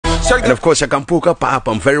And of course, I can poke up.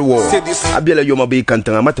 I'm very well. Abiola Yomabe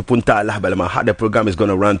Kantanga Matapunta Lahbalama. How the program is going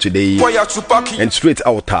to run today. And straight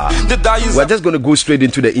out. We're just going to go straight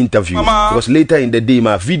into the interview. Because later in the day,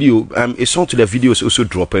 my video, a song to the video is also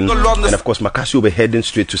dropping. And of course, MACASSIO will be heading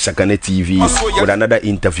straight to Sakane TV with another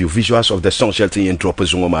interview. Visuals of the song shelter and drop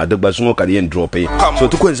Zungoma. The Bazungo Kadian drop. So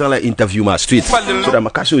to go and interview my street. So that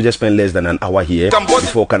MACASSIO will just spend less than an hour here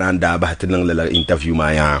before Canada interview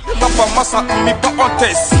my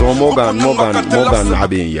so Morgan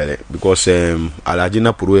having yele because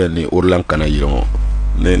Alajina Puru and Urlan Kana you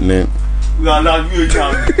ne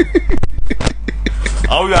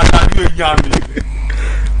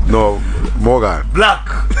no Morgan black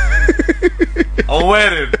I'm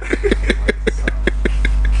wearing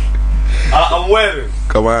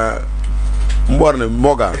come on Morgan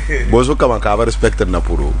bozo kama ka respect na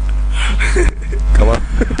Puru come on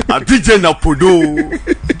a DJ na Pudu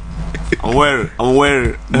I'm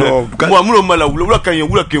wearing no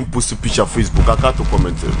I can't post a picture on Facebook. I can't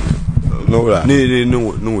comment.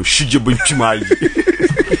 No, she just been chimaji.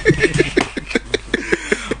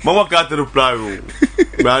 Mama can't reply,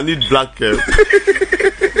 but I need black hair.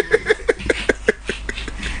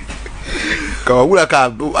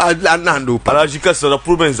 Alaji kasa na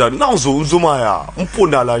province na nzomaya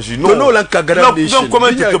mpona alaji no lanka garam nation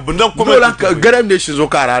no lanka garam nation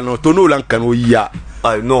zokara no to no lanka no ya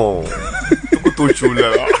I know to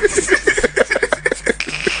chula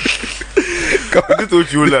to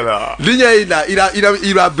chula dinya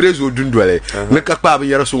ira brezo dundwele nka pa ba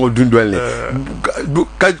yara so dundwele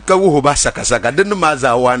ka wo ba saka den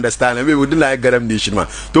maza wa understand we would like garam nation ma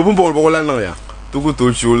to bumbo bola na ya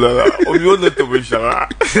to chula o yo ne to be shara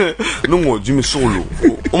no mo jimi solo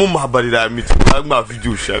o mo habari da mi ma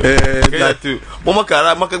video share mo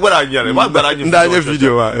makara makagwara nyare ma gbara nyi ndanye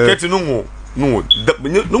video wa keti no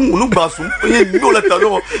basu no la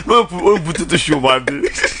tano no butu to show man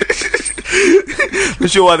no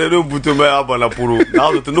show wa no butu me abana puru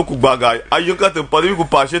na to no ku baga ayoka te pari ku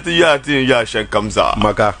pa shete ya tin ya shan kamza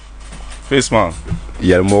maka face man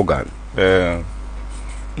yar Morgan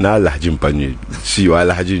na lahjin pani si wa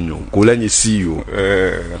lahjin nyon ko la ni si yo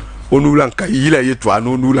onu lanka yila yeto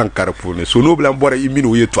anu nu lankar pone so no blan bora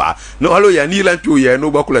imino yeto no halo ya ni lan pio ye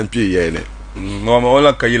no ba kulan pio ye ne no ma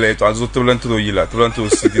wala ka yila yeto azo to lanto yila to lanto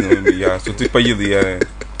sidi no ya so tu pa yila ya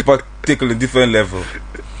pa take a different level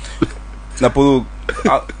na po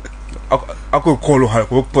ako kolo ha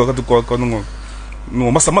ko ko no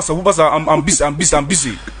masa I'm busy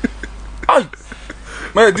ai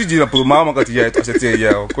ma DJ na po mama ka tiya to sete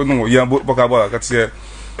ya ko no ya boka bola ka tiya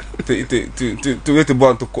te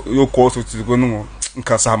bon to yo course to go no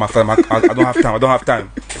nka sa ma fa I don't have time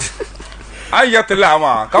ai ya tela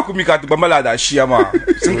ma ka ku mi ka ba mala da shi ma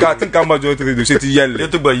tinka ma jo to do sete yelle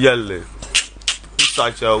to ba yelle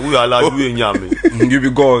sacha we ala du nyame you be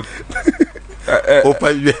god o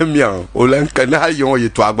pa yemian o lan kana yon ye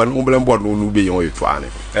to agba no blan bon no be yon ye to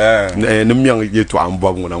ane ne mian ye to an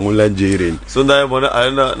bo ngona ngula jeren so na mo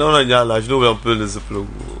na na nya la je no un peu les flow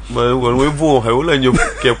mais on est bon on la nyo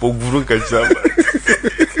ke po guru ka cha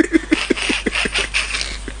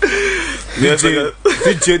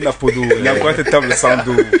DJ na podo na kwate table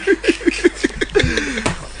sandu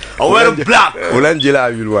on black Olandjela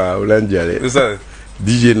vilwa Olandjale ça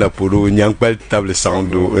DJ na podo nyankpal table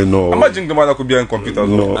sandu no imagine que mala ko bien computer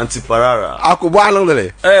no antiparara ako bo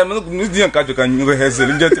alangale me di en ka jo kan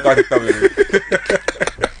rehearsal njeti ka table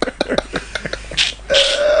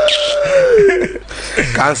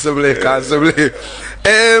Cancel.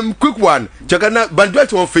 Quick one. Chakana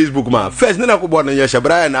bandwelt on Facebook ma. First nena ko bona ya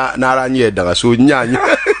shabra na aranye daga so nyanya.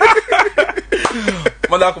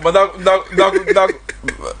 Madako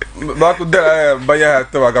da baya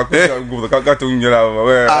to ka to nyira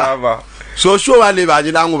we aba. So show wa le ba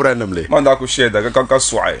jina ngubra namle. Madako sheda ka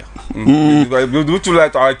swaya. Du tu la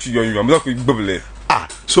ta chi yo yo madako bubble.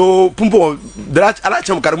 So pumpo drat ala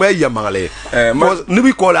cham karma ya mangale ni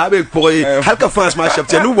bi ko la be ko halka France ma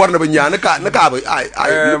chapte ni warna ba nyana ka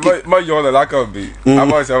ma yo la ka bi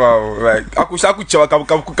ama sa ba like aku chawa ka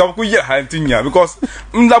ku ya hantinya because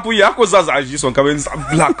mlapu ya ko zaza aji son ka ben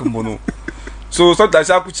black mono so that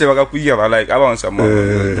aku chawa ka ku ya like aba sa ma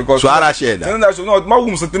because so ara sheda no ma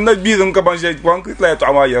wum sa tinna bi dum ka ban je kwan ka la to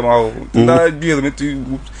ama ya ma na bi dum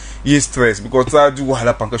tu yes stress because I do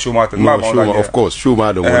wahala panka show mata of course show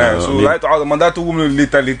mata so right out mandato woman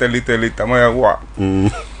lita ma wa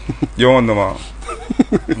yo no ma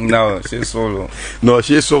no she's solo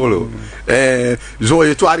zo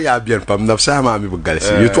ye to aria bien pam na sa ma mi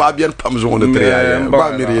bugalsi ye to bien pam zo on tre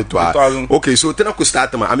ba mi ye to okay so tena ku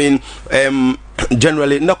start ma I mean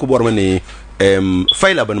generally na ku borma ni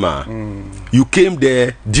file abonma. You came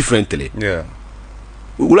there differently. Yeah.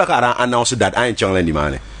 Ula ka announce that I ain't changing the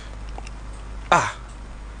money.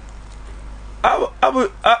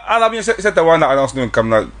 I mean, set the one that announced no come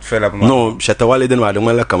not fell up. No, Shatawale didn't want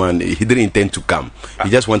to come and he didn't intend to come. He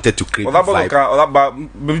just wanted to create a vibe.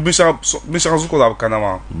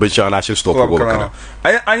 Bishan I should stop.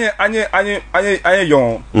 I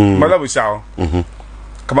young, my love is out.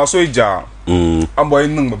 Come out so jar. I'm boy,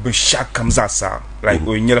 no, but shark comes out, like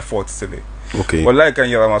we near 40 today. Okay. Well, like I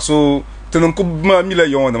hear so. Tenun ko mila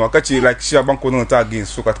yon na makachi like siya bang kono ta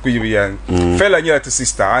against so kat kuyi yan fella niya to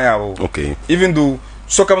sister ayaw okay even though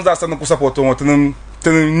so comes that stand ko support mo tenun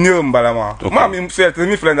nyum balama mami feel tenun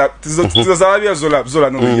mi friend that to zabia zola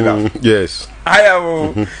no yila yes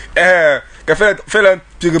ayaw ka fella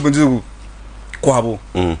pige bunju kwabo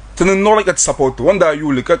tenun no like support wanda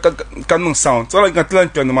you like kan sound so like atlan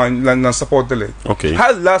piano man support le okay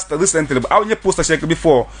has last recently I only poster check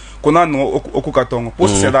before kona no okukatongo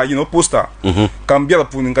poster that you know poster can be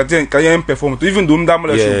putting can perform to even do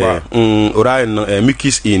ndamala shuba ora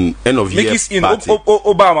Mickey's in end of year Mickey's in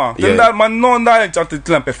Obama then that man no that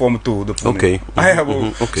chant perform to the okay I have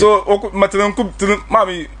so matenen ku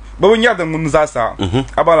mami but when you have them munzasa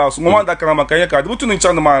abala so moment that kana makanya ka do tun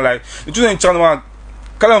chant man like tun chant man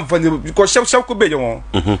kala mfandi because chef ko bejo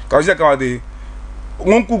ka je ka de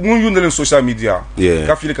ngun yun social media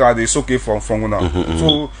ka feel ka de so okay from na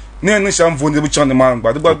so ne sham vonde bu chant man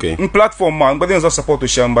ba de platform man ba de support to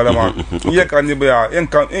sham ba man ye ka ne ba en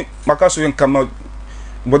kan makaso en kan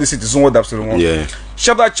body citizen what absolument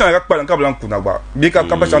chef da chan ka pa ka blanc na ba bi ka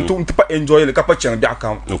pa chan tu pas enjoy le ka pa chan bi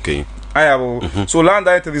akam okay ayabo so land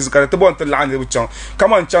that is ka te bon te land bu chan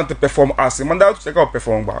come on chant perform as man da to ka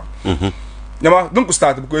perform ba nyama donc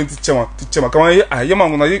start bu ko tichama kama yama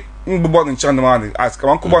ngona yi mbo bon chan man as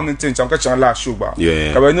kama ko bon tin chan ka chan la show ba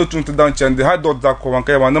ka ba no tun te dan chan de ha dot da ko man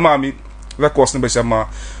ka na mami records ne be chama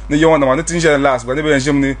ne yo na man tin chan last ba ne be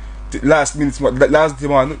jemni last minute last day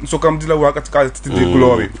man so come dila wa ka the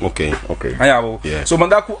glory okay ayabo so man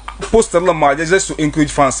da ku poster la ma just to encourage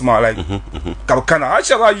fans ma like ka kana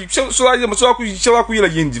ashara so ku yila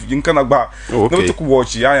yin kana ba no to ku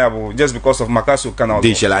watch ayabo just because of MACASSIO kana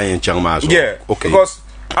they shall I in changma so okay because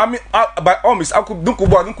I mean by almost I could don't go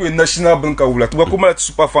national banka wula to ko mala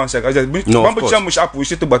super fans ka just bambo chamu shapu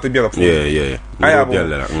shi to ba te bia fu ayabo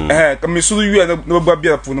kami suru yu na ba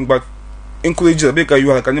bia fu ngba encourage the baker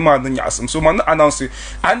you are can ma na asem so man announce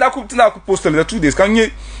and I could post the 2 days can you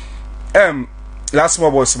last small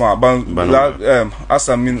boys ma ban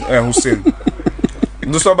Asamin Hussein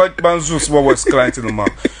do so ba banzu small boys client no ma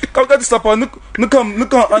ka ga stop no come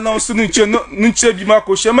announce ni che bi ma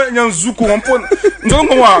ko she ma nyan zuku on pon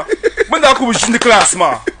ndongo wa banda ko bi in the class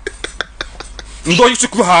ma ndo yi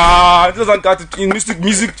ku ha doesn't got in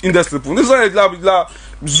music industry pon this is la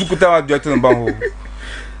zuku ta director no ban ho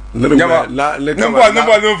no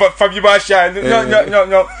Fabi Basha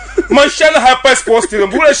no man shall have passport still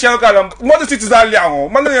bula shall kala mo de citizen aliao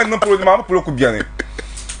man no problem ma pro ku biane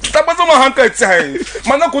tabazo ma hanka tsai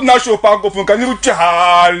man ko na show pa go fun kan ru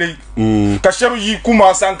chali ka sharu yi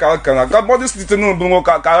kuma san ka kana ka mo de citizen no bungo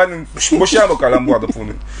ka ni mo shall kala mo da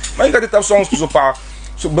fun man ka de tap songs to so pa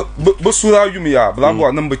so but sura yumi ya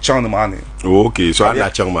blanco number chan mane okay so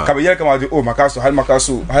ala chan ma ka be kama de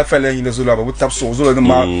MACASSIO ha fele yin da zula ba bu tap so zula de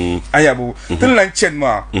ma ayabu tin lan chen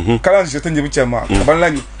ma kala je tan je bu chen ma ban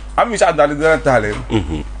lan ami sa dal de ta le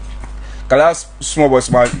kala small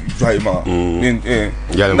boys ma joy ma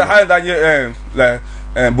na ha da ye la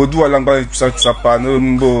bodu ala ngba sa pa no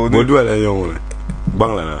bodu ala yon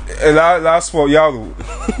bang la la sport yaro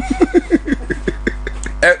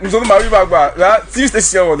nous avons marié bagba là si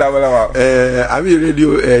station da wala ami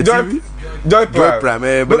radio TV Joy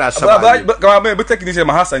Prime bana sabali kama be technician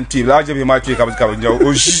ma Hassan TV la je be ma tue ka nja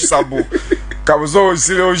oji sabo ka zo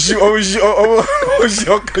sile oji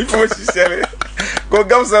ko fo sisele ko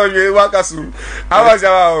gamsa ye wakasu awa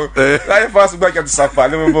jawa la fast back at safa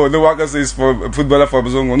no wakasu is for footballer for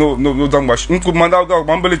zongo no dangbash nku manda ga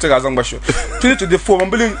mambele chega zangbash tini to the four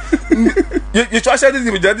mambele ye chasha di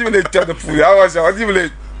jadi me te de fu awa jawa di me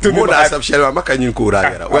Moda sabshela makanyin ko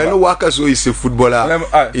ragera when WACASSIO is a footballer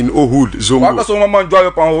in Ohud Zongo WACASSIO mama joie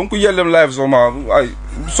pa on ku yelem live zoma ay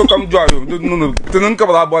so kam joie no tenen ka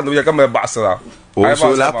ba bo ya kam ba sala so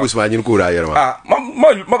la pus ma nyin ko ragera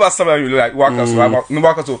ma ba sala you like WACASSIO no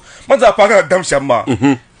WACASSIO man za pa ka dam shamma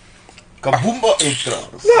Kabumba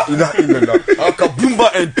entrance.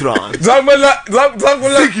 Kabumba entrance. Zangmela.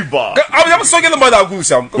 Zigiba. I'm so getting about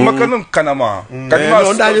Agusam. Makanum Kanama.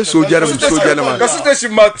 Kanama, so gentlemen.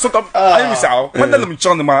 Kasuteshima, so I'm out. Madam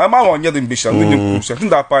Chanama, I'm on your ambition.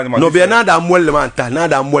 No, be another Mollemanta,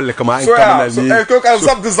 another Mollecama. So I cook out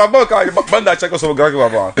some Zabaka, Banda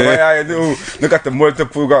Czechoslovakia. I do look at the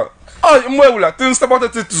multiple. Oh, Muela, things about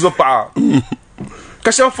it to Zopa.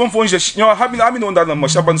 Kasha phone having on that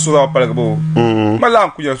Mashaban Sura Palabo.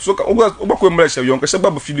 Malam, so Obaku Malaysia, young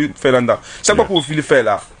Kashababa Philip Ferranda, Sabaku Philip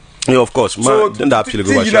Fella. Yeah, of course, so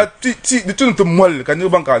the tune to Mol, can you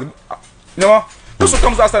bank? No, this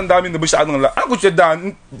comes as and down in the bush. I don't know. I could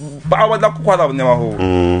down, but I would not quite have never hold.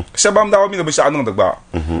 Shabam down in the bush. I don't know.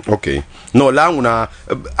 Okay. No, Languna.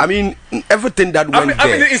 I mean, everything that went I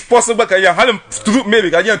mean, it's possible. I had to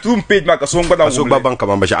maybe I had to pay back a song, but I so no,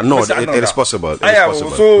 it is possible. It is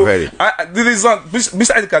possible. So, very. The reason,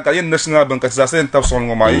 besides the National Bank, I sent up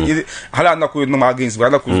song on my Halana could no against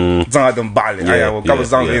Vanaku, Zanadam Bali. I will cover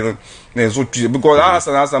Zan.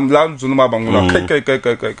 Because I'm glad to know.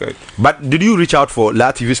 But did you reach out for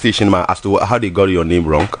La TV station man as to how they got your name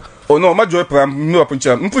wrong? Oh no, my joy plan no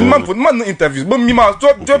man interviews, but me my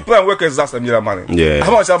joy plan work as money. Yeah.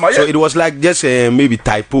 So it was like just maybe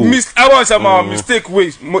typo. I want some mistake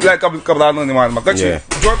ways like Kabla no man.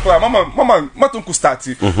 Joy plan, mama, matunku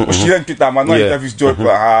starti. She didn't get that man no interviews joy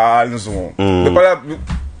plan. So how yeah. I have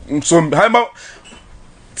interview.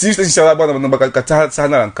 I'm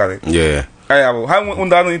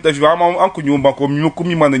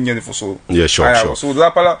so yeah, sure. So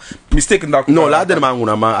that mistake that no,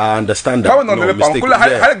 I understand that.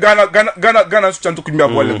 Ghana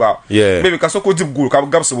yeah. Maybe because so deep goal,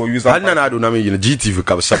 gaps will use that. I don't know GTV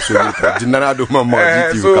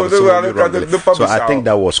so I think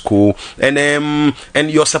that was cool. And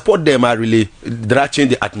your support them are really change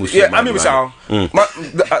the atmosphere. Yeah, I mean,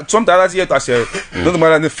 sometimes I say, no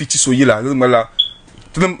matter the fit so yila, no matter.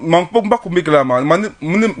 Man back make la man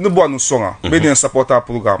no boa songa be den supporter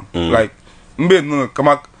program like mbe no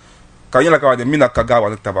kama kanyela ka de mina kagawa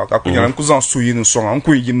na tabaka kunya nkuzan suyi no songa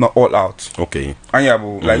nko yim na all out okay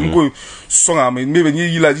anyabo like nko songa me be ni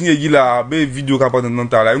yila be video ka pa non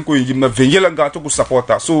ta like nko yim na venyela nga to ku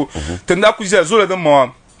supporter so tenda ku je zo le de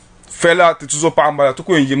mo fela te tuzo pa mbala to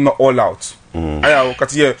ku yim na all out ayawo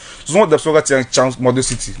katiye zo de so ka chance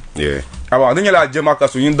modesty yeah. About then you like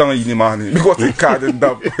MACASSIO you don't need money because the card and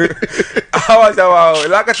dump. How was that?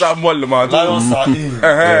 Like a small man.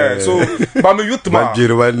 So, but me youth man.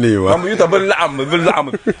 I'm youth about lamb.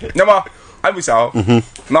 Never. I wish out.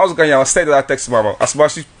 Now I can stay that text mama. As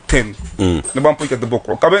much as 10. The man put at the book.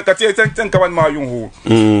 Come on, Katia 10 come on my young hole.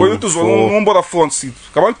 When you to so number of front seat.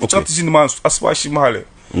 Come on, put in the man as much as Male.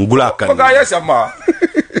 Ngulaka. Okay, yes, ma.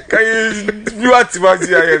 You are so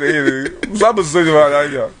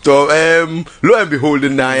lo and behold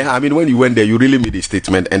I mean when you went there you really made a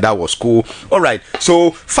statement and that was cool. All right,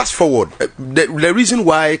 so fast forward the reason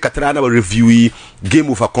why Katrina was reviewing Game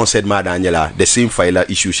Over Concert ma Daniela the same file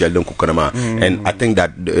issue Sheldon Kukanama and I think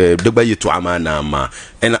that the way to amana ma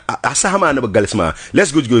and asahama na galisma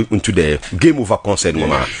let's go into the Game Over Concert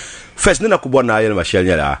mama first nina kubona yele ma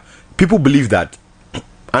Sheldon people believe that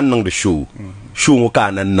anang the show ka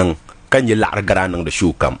nan kan ye lar garanang the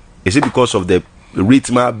show come. Is it because of the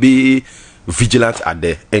rhythm be vigilant at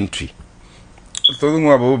the entry? So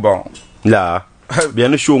no bon. La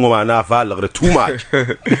bien show ngoma na fa lar too much.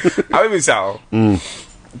 I will say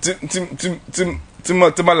tim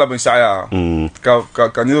la ben shaya.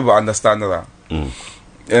 Can you understand that?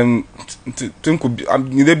 Tim could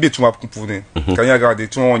ni de bit ma compune. Kan ya garder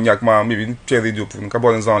ton nyak ma maybe père radio pour ka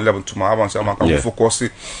bon en level to ma avant ça ma ka focus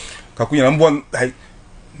ka kunya mbon like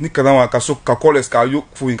ni kana ka so ka college ka yo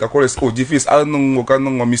fu ka college o difficile al no ka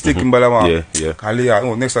no mistake mbala ma ka le ya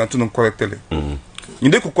next time to no correct le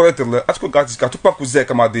inde ku correct le asko ka tu pa ku ze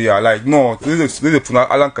kama de ya like no this puna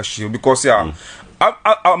alan ka shi because ya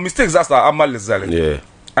mistakes that are mal zale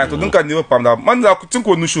I don't can never pam da man da ku tin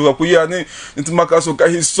ko nu shu ku ya ni into MACASSIO ka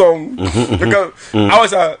his song because I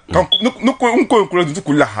was no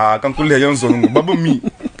ku la ha kan ku le yan zone babu mi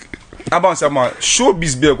about sama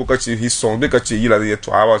showbiz be ko kachi his song be kachi yila de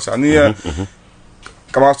to about sa ni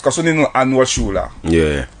kama kaso ni annual show la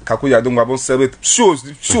ka ku ya don ba bon celebrate show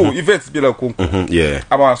events be la ko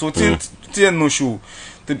about so tin no show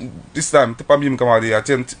this time te pa mi kama de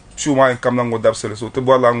attend show ma kam na ngodap sele so te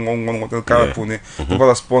bo la ngon ka pone te bo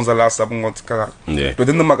la sponsor la sa bon ka to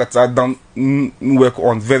den ma ka ta down work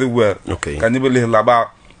on very well can you believe la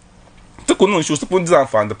ba te kon non shows te pon design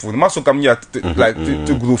fan de pon maar so kam ja like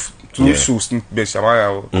to groove to shows be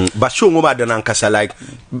shama but show ngoma dan kasa like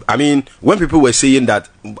I mean when people were saying that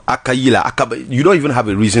Akayila you don't even have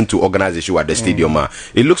a reason to organize a show at the stadium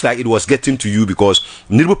it looks like it was getting to you because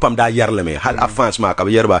nirbu pam da yarle me hal fans ma ka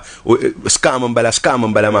yerba scam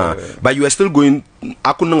mbala ma but you are still going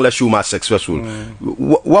akunang la show ma successful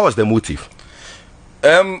what was the motive?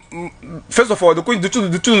 First of all the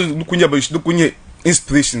kunya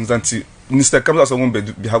inspirations anti Mr. Kamza so won be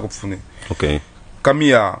hago fune. Okay.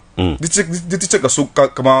 Kamia the teacher ka so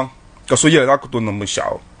kama ka so yela ko to no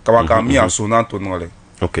mshao. Kama kamia so na to no le.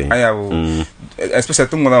 Okay. Aya especially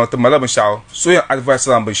to ngona to mala mshao. So your advice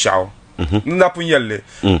na mshao. Nda pun yelle.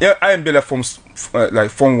 I am bela from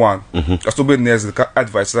like form 1. Ka so be next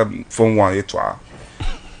advice form 1 e to.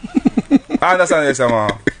 Understand yes ma.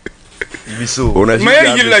 Biso.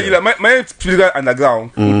 My figure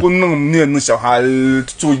underground. Kunung ni no shall hal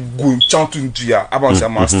to go chanting dia avant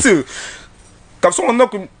sama. Still comme ça on a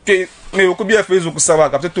que mais ko bien Facebook ça va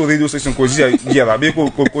capter to radio station ko dia là be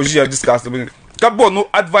ko dia discuss ka bon no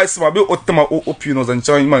advice ma be otama opinions and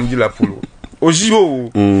change man gila polo o jibo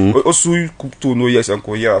o su to no yes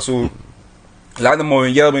anko ya so la na mo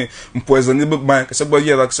ya me empoisonner ba ka sa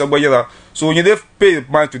yera so you dey pay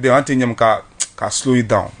man to the antenium ka slow it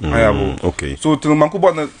down. Okay. So to manku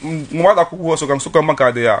bona ngwada ku so kan so kan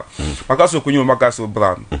makade ya. Makaso kunyo makaso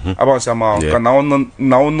brand. Aba sama kan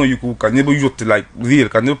na ono yiku kan nebu yot like real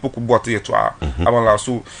kan nebu poku bote yeto a. Aba la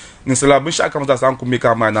so ni sala bin shaka mata san ku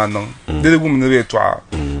meka ma na nan. De gum ne yeto a.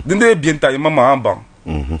 Den de bien ta mama amban.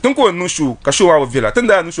 Tun ko no shu ka shu wa vela.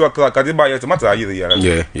 Tanda no shu ka de ba yete mata yire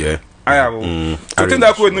ya. Yeah. Ayabo. So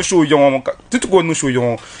tenda ko no show yon titu ko no show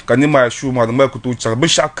yon kan ni ma show ma ma ko to cha be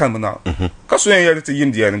sha kan na. Ka so yan yare te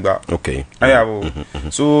yim dia ngba. Okay. Ayabo.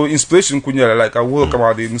 So inspiration kunya like I will come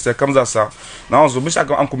out the Mr. Kamza sa. Na so be sha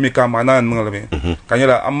kan ko make ma na ngala me. Kan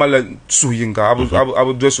yala amala su yinga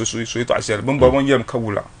abu dress so to ashel. Bumba won yam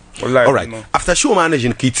kawula. All right. After show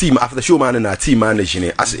managing key team, after show managing our team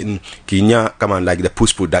managing as in Kenya, come on, like the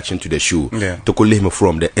post production to the show, to call him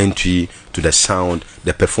from the entry to the sound,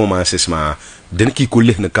 the performances, ma. Then ki call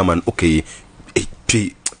him come on, okay,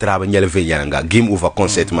 game over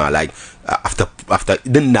concert, ma. Like after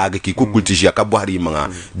then naga ki ko kultiji ka bohari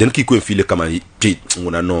manga. Then ki ko feel come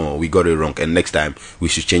on, no, we got it wrong, and next time we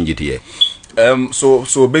should change it here.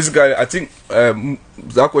 So basically I think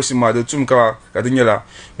that question ma de tum ka dinyela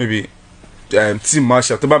maybe team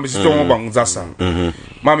marshal to ba me to bang zasa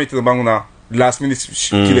ma me to bang na last minute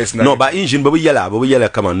killers na no ba engine ba yala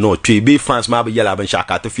come on no be fans ma ba yala ban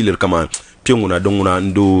shaka to feel come on pionguna donguna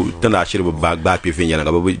ndo tanda shirba bag pe finya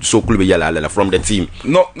nga ba so cool be yala la from the team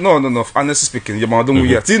no honestly speaking you ma don't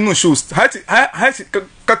ya team no shoes ha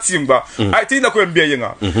ka team ba I think na ko mbia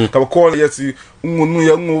yenga ka ba call yeti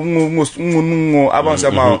ngunu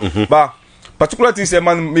avance ma ba particular things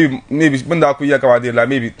man maybe benda ko ya ka wa de la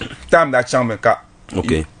maybe time that chamber ka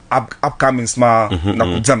okay upcoming ma na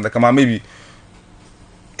ku jam da kama maybe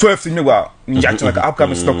 12 thing me wa nyacha ka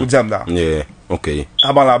upcoming na ku jam da yeah okay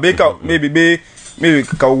abala be ka maybe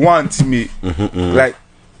ka want me like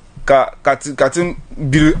ka tin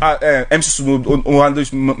bil MC on handle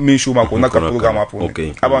me show ma ko na ka program apo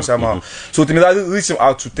okay abansha ma so to me that reach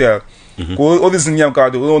out to tell ko all this nyam ka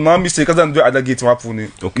do na mistake ka do other gate ma puni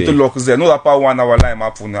to lock there no that 1 hour line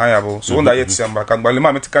ma puni ayabo so on that yet samba kan bale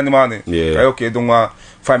ma metika ni mane okay don't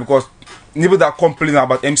fine because never that complain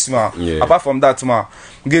about MC ma apart from that ma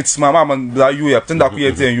gates ma man da you ya tenda ku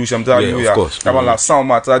yet and you sham da you ya kabala sound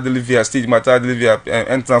ma ta deliver stage ma ta deliver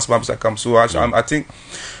entrance ma come so I think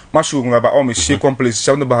mashu ngaba o me she complex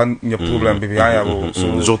sham ba no problem baby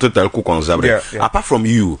ayabo so total ku kon zabre apart from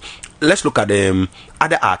you let's look at them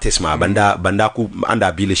other artists ma banda ku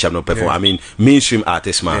under Billy Sham no perform I mean mainstream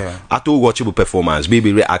artists ma ato watchable performance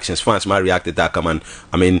baby reactions fans ma reacted that come on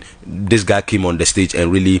I mean this guy came on the stage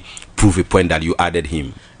and really proved a point that you added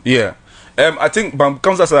him I think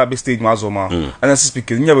comes as a big stage mazoma and as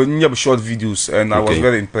speaking you short videos and I was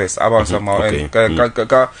very impressed about some and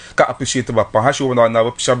ka appreciate ba pa ha show na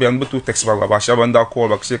shabian butu text ba shabanda call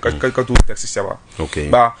ba ka tu text shaba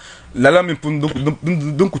ba lala mi pun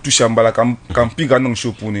dun kutu shambala kam piga nang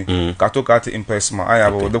show puni ka to ka te impress ma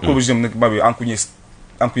ayabo the provision ba be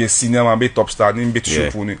ankunye cinema be top star ni be show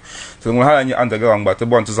puni so mo hala ni underground ba te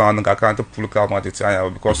bon to zan ka kan to pull ka ma te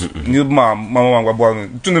ayabo because ni mama wa bo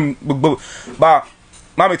tun ba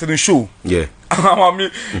mama te show mama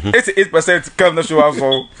 88% come na show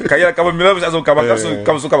for kaya ka mi love so ka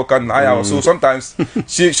kan ayabo so sometimes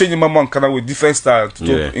she ni mama kana with different style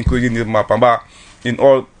to including the map ba in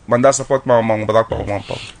all Manda support my mom, but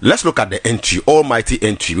let's look at the entry, almighty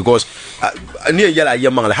entry, because near yellow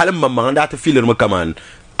yamang, Halam Mamma, that feeling come on.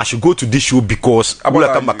 I should go to this show because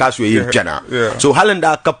Abula MACASSIO in China. So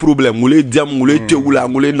Halanda ka problem, mule jam, mule teula,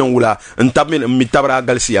 mule nongula, and tamin mitabra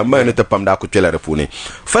galsi, and man pamda kutela repune.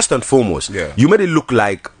 First and foremost, you made it look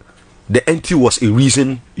like the entry was a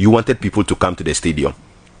reason you wanted people to come to the stadium.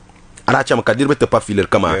 Aracham kadir bete pa filer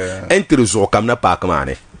kama entry zo kamna pa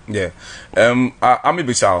kamane. Yeah. I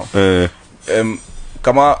maybe shall.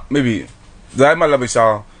 Kama maybe the my love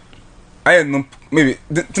shall. I know maybe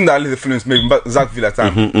think that the films maybe but Zach Villa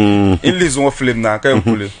time. In this one film na can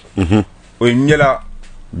pull it. We nyela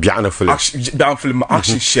bien film. Bien film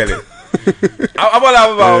action shell. About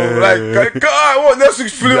like what next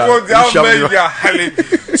film what they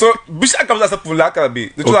made so bisha comes as a pull like be.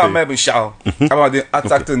 The two are maybe shall about the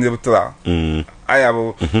attack in the tra. I have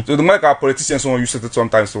so the like our politicians who use it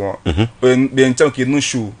sometimes so when being chunky no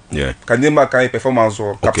show. Yeah. Can they make a performance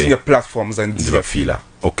or capture platforms and different feeler.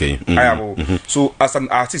 Okay. I am so as an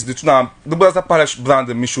artist the two now the brother polish brand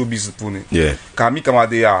the show business puni. Yeah. Can me come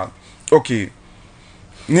they are okay.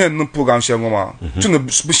 Near no program share mama. To no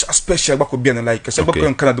special ba ko bien like se ba ko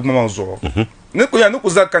en Canada mama zo. Ne ko ya no ko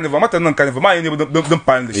za carnival mata no carnival ma yen don't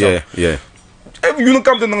pan the show. Yeah. You know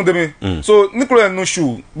come to know them. So Nicola no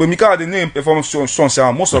show but me ka the name performance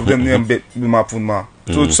show most of them name be ma pun ma.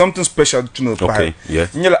 So something special to know. Okay. Yeah.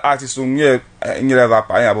 Nyela artist so nyela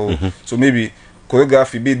rapper I about so maybe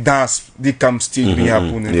choreography be dance they come stage be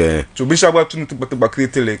happen. Yeah. So be sure to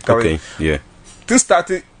create like okay. Yeah. Things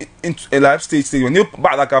started in a live stage when you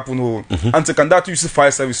back that happen and to conduct use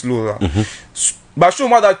fire service low. But show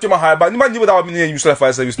more that you high but you might need that mean use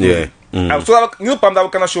fire service low. Yeah. So you pam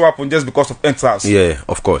that cannot show up just because of entrance. Yeah,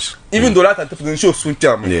 of course. Even though that the show soon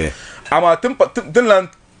tell me. Yeah. I'm a land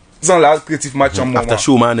last creative match after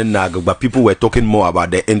show man and nag but people were talking more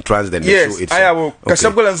about the entrance than the show itself. I have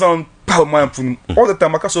Kashabgolan sound power man all the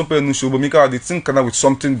time MACASSIO play no show but make they think kind of with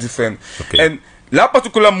something different. And that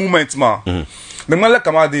particular moment ma the man like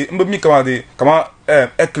kama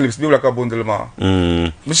eclipse be like a bundle ma.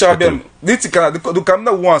 Misha ben this can do come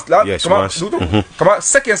na once la kama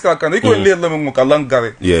seconds can you go lay them mo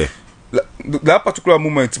kalangare. Yeah. That particular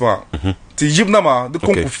moment ma ti jibna ma the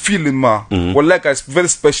conco feeling ma well like it's very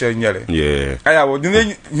special in yere. Yeah. I have you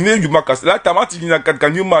MACASSIO that time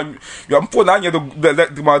can you man you am for na the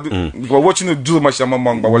watching the do my shama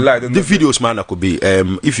man but wallahi the videos man could be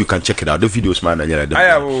if you can check it out the videos man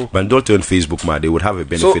but don't turn Facebook man they would have a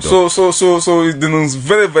benefit so it's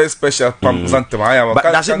very very special but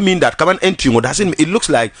does it mean that come on entry or doesn't it looks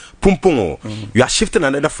like pum pum you are shifting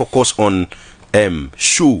another focus on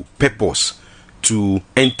show purpose to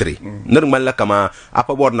entry. Normal la kama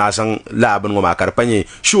apa board na sang lab ngoma karpanye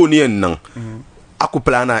show ni nang. Aku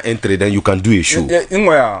plana entry then you can do a show.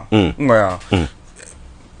 Ngoya.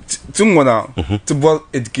 Tungona to board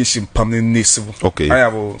education permanent. Okay. I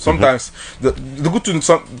have sometimes the good to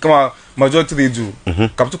some kama majority they do.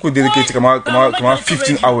 Kaptu ko dedicate kama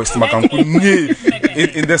 15 hours to makam ko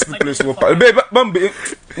in this place. Bambe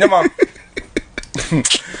nyama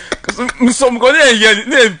some go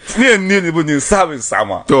ne bo ni sabe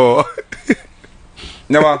sama to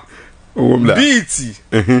nyama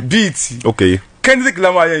beat okay kendrick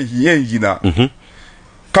lama yen na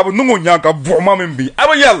kabo nungo nyaka bo mamembi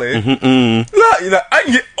aba yale la ila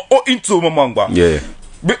anye o into mamangba yeah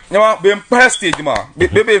nyama be empire stage ma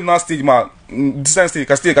be na stage ma design stage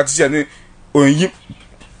ka stage ka tisi ni o yin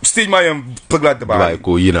stage ma yem plug the ba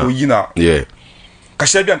ko yina yeah ka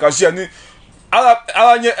shebi an ka shi ni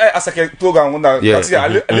ala nye asake program wona kasi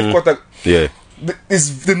ale kota yeah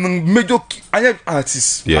is the major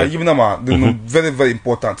artists yeah even ma the very very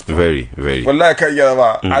important very but like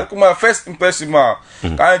I my first impression ma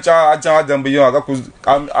ka aja dem be yo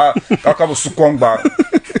ka sukongba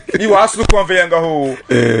you ask to convey nga ho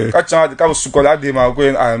ka sukola de ma go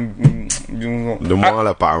the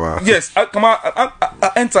mala power yes come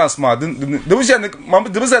entrance ma the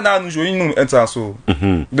was na no jo in entrance so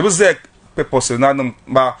there was purpose na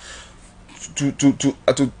ba to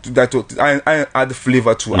I add the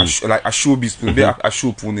flavor to like a showbiz be a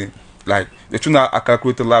show puni like the tuna a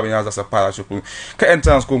calculator lab as a para show puni ka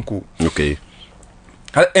entrance konko okay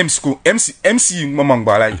MC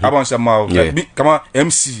mamangba like abansha ma like kama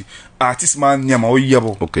MC artist man nyama o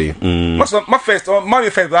yebo okay my first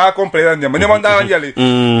I complain nyama nda yale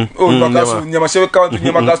oh MACASSIO nyama shewe ka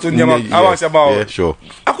nyama MACASSIO nyama abansha ma yeah sure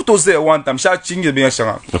akuto ze one time sha chinge be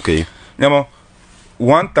shanga okay nyama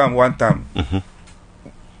one time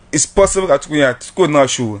it's possible that we are to go na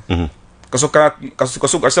show kaso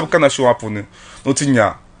kana show happen no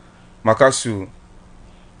tinya MACASSIO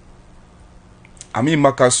ami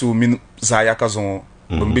MACASSIO min zaya kazon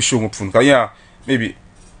be show pun kaya maybe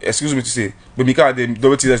excuse me to say but me ka de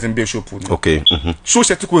double tears dem be show pun okay show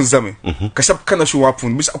set ko nzame ka shap kana show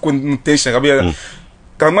pun bis ko tension ka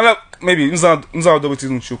kamala maybe nza double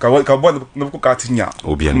tears show ka bo na ko ka tinya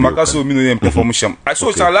MACASSIO min no performance I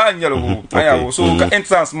so sala nyalo aya so ka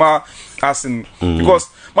entrance ma asin because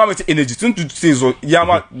mama energy to say so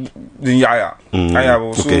yama din yaya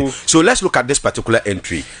aya so let's look at this particular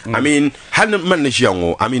entry. I mean han manager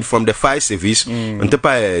I mean from the fire service nte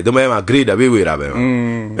pa de ma grade we rabe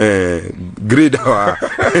grade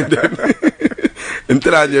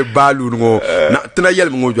entranye balu ngo na tena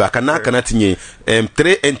yel ngo jo kana tinye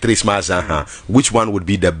 3 entries ma za which one would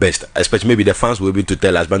be the best, especially maybe the fans will be to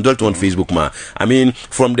tell us but don't on Facebook ma. I mean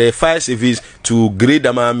from the fire service to grade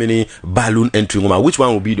ma many balloon entry ma, which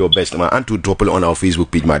one will be the best ma, and to drop it on our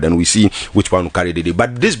Facebook page ma, then we see which one will carry the day.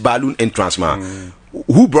 But this balloon entrance ma,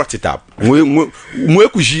 who brought it up? Mwe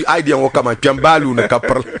kuji idea ngo kama balloon na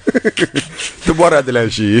kapar to bora de la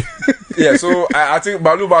shi. Yeah, so I think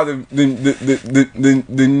balloon about the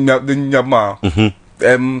nyama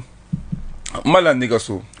mala nigga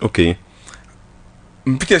so okay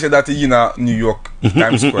mpike se that in New York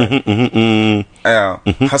Times Square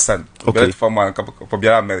Hassan okay from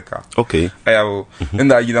Bia America okay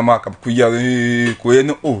and that yina maka ku ya ku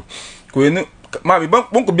eno mami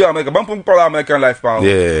bon ko Bia America bon pour American life pa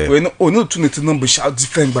ku eno no tunity number shout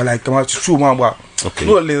different but like come show ma ba okay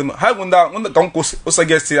no le ha gunda kan ko o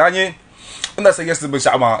suggest anye unda suggest be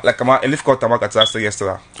shama like come elif ko tamaka ta suggest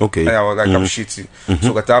la okay like I'm shitty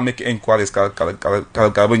so got make inquiries kan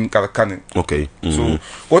okay so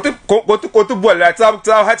go to boy like ta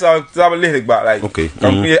le ba like okay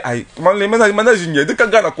kan ai man le manage nye de kan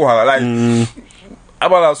gana ko hala like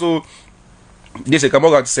abala so this come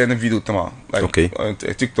got send a video tama like okay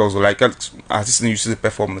TikTok so like artists used to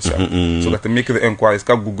perform the so got to make the inquiries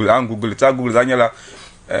ka Google zanyala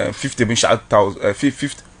 50 bin shot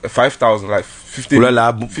 5,000 like 50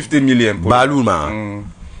 million balloon man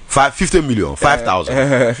 50 million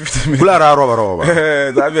 5,000 50 million kula roba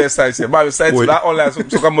that be site ba site that online so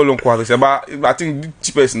come along kwa se ba I think the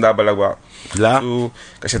cheapest in that balagwa la so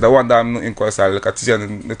ka sheta wanda in kwa sale ka tija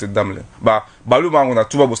net damle ba balloon man na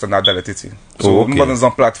tuba bosta na dala titi so mba dans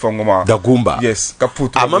un platform ma da gumba yes ka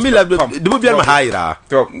put mami la de bien ma haira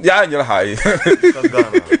ya nyala hai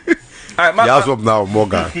ya zob now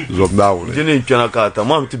moga zob now jene piana kata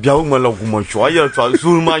mam ti biawu ma la guma chwa ya fa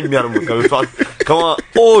sur ma miar mo ka fa kama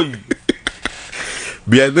oi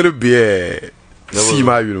bien si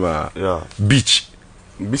ma yulma beach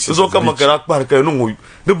so kama kara par ka no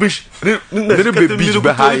the beach the beach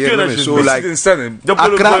behind so like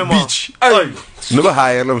Accra beach no ba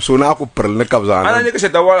higher lam so na ko perl na kabza ana ne ka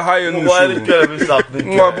sheta wal higher no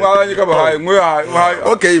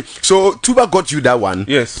okay so Tuba got you that one.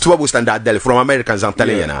 Yes, Tuba was standard del from Americans I'm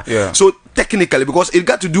telling you now. So technically because it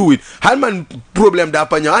got to do with Halman problem da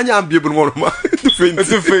panya anya ambie bun mo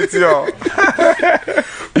to faint yo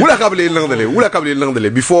wula kabli langdele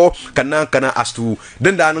before kana as to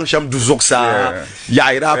den da nan sham du zoksa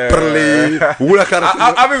ya ira perle wula kana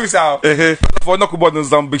abi bisa for no kubo no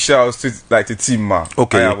zam big shout to like the team ma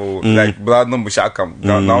okay like brad no bisha kam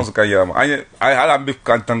na so ka yama I hala big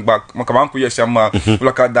kantang back makaman ku ya shama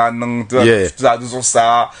wula ka da nan za du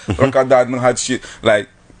zoksa wula ka da nan had shit like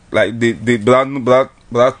the brad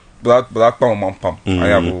pam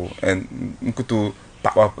ayabo and nkutu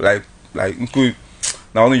pop up like nku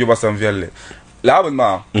na onu yoba san velle la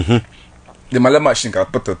ma de mala machine ka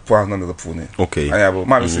put point na the phone okay ayabo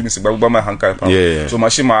ma mi sig ba ma hanka pa so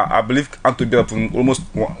machine ma I believe to be up almost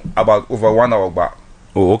about over 1 hour back.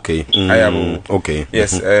 Oh okay ayabo okay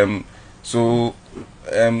yes so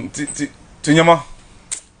tinyama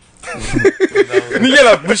ni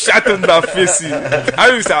yela bushatan da face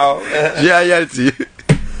ayu sa ya ti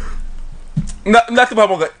na ba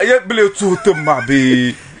mo ga ya bele tu ma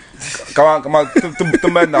be kama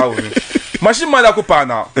tumba now machine ma da ko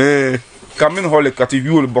pana kamin hole ka ti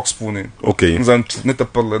yul box pune okay nzan net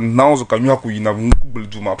pel now zo ka nyu ku yina bul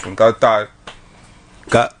duma pun ka ta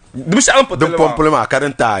ka dum sa ampo de pompe ma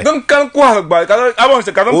karanta dan kan ko ha ba ka abon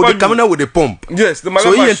se ka dan pa kamna with the pump yes the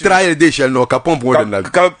so he try the shell no ka pump wo na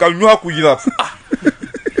ka nyu ku yina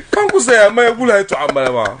kan ku se ma gula to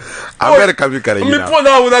amala ma America bi kare mi po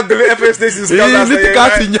na wona gele FS stations ka na se ka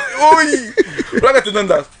tinya oi la ka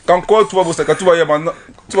tunanda kan ko tuba bo se ka tuba ye man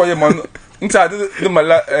nta de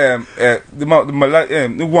mala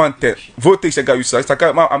ni wante voltage ka yusa saka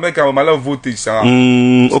America mala voltage sa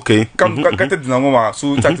okay kan ka te dinamo ma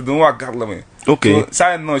so ta te dinamo garla me okay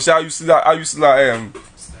sa no sha yusa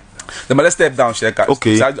the mala step down sheka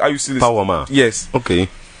okay I use power ma yes okay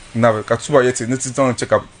na ka tuba yete ne titan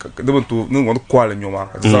check up de bonto ne won kwale nyoma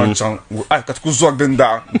ka zan chan ai ka ku zog den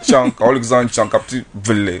da chan ka ol zan chan ka ti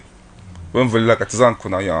vele won vele ka zan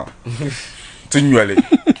kuna ya tunywele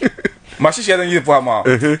mashi sheda yi po ma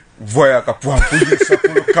voya ka po pu yi sa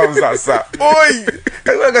ko causa sa oi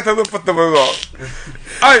ka ta do pata ba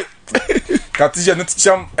ai ka ti je ne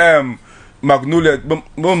tiam magnolia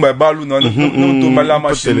bon ba balu no to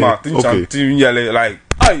malama shima tin chan tin yele like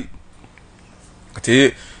ai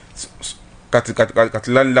kat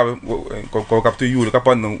lan la ko kapte yu ka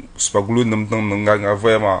pa no spagulu nam nga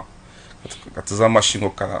vraiment kat za machine ko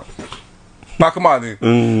kala pak ma ni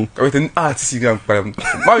ka weten ti sigan pa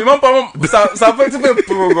mami mam pa ça fait tout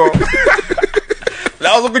pour go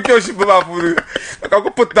la ozo ko shi pa pour ka ko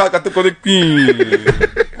pota ka to ko de pi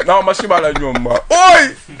na machine ba la nyomba oi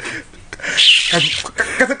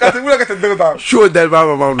ka wula ka te dada show del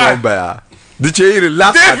mama number Dice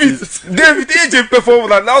last David ije perform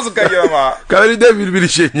na nazo kaya ma. Kawari David bi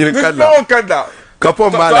she nyine kala. No kanda. Kapo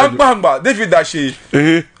mala. Bamba David da she.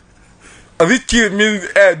 Ricky min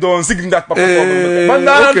don sign that papa.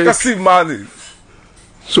 Mandana kasi mani.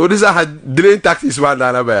 So these are drain taxis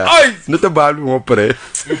mandana ba. Not a balu mo pre.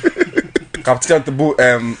 Kapten te bu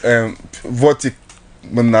vote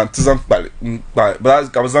mena tizam pale. Ba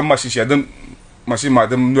ka bazam machine dem machine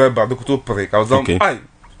madam no ba do ko pre. Ka bazam ai.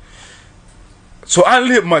 So I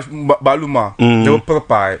live my baluma. They were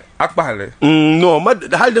prepared. Akbale. No,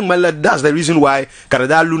 but holding my lad. That's the reason why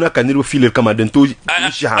Canada Luna can never feel it come and then to.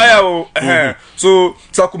 So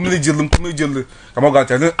kumili jil. Come on,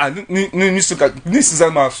 gata. Ni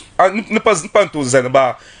season mas. Ne pas panto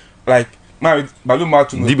zanaba. Like my baluma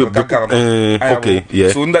to no. Okay,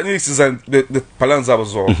 yeah. So that ni season the palanza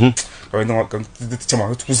was all. I know kan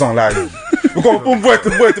chama tu zan la. Because boy.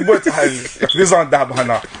 This on da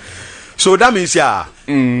bana. So that means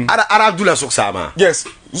Arab dula soksama. Yes.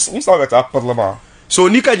 Usa gata aparlama. So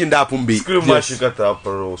nika jinda pumbi. Screw mashi gata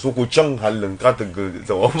aparo. So ku chang halen gata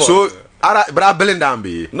so ara bra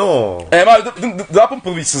belendambi. No. Ma da pum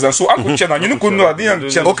police so aku chena you ko no adi yang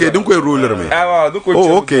chen. Okay, don't go roller me. Do ko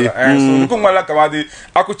chen. Oh, okay. So ko mala kamadi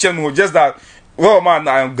aku chen just that well man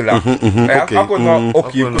I am glad. Aku no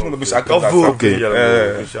okay ko no bisa aka. Okay.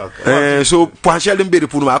 So partial dem be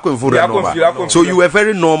pour ma ko vura normal. So you were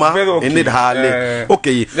very normal in it hardly.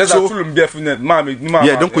 Okay. So tulum definite mama.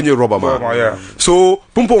 Yeah, don't kunye rubber man. So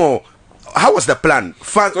pumpo how was the plan?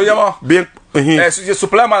 So yama bien so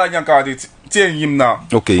plan man nyanka dit tien yim na.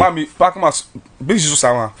 Okay. Mami pak mas bisu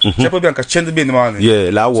sama. Je peux bien ka chende be man. Yeah,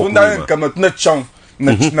 la wo. So ndan kam na chang.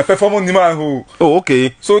 Na performance ni man ho. Oh,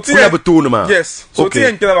 okay. So tia betul ma. Yes. So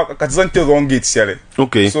tia kila ka zante wrong gate sele.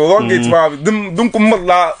 Okay. So wrong gate ma dum ko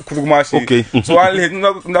mala kurumashi. Okay. So I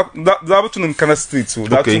na betun kana street so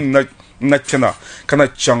that na chana kana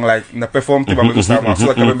chang like na perform ti ba mo sama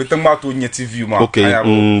so ka be tang ma to nye TV ma. Okay.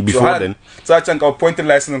 Before then. So I chang ka point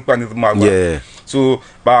license pa ni ma. Yeah. So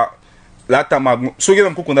ba lata ma so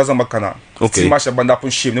yedam ko kunda zamba kana. Okay. Ti ma sha banda pun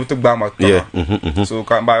shim ne to gba ma. Yeah. So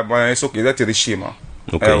ka ba so ke that the shima.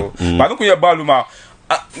 Okay. Ba no kuya baluma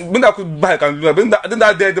benda ku ba kan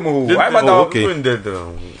benda dead mo ai ma da okay.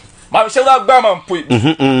 Ma se da gba man pui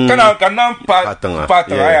kana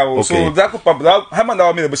pata ya so da ku pa da ha ma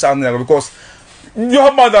da me be sa na because you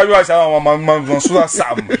have ma da you sa man so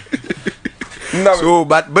sam. So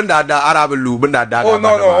but benda da Arab lu benda da. Oh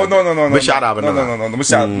no. Bishara No.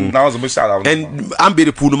 Now was bishara. And I'm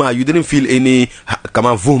very poor ma. You didn't feel any come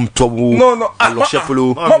on vum trouble. No. Lo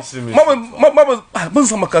shefulu. Mama ban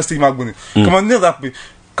sama kasti maguni. Come on never be.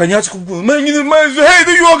 Kanya ku man you man hey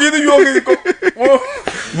the yogi.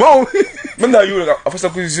 Wow. Benda you afasa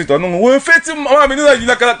ku zito no we feti mama me na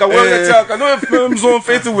yina kala ka we ka no zone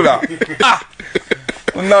feti wula.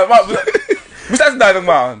 Na bisa da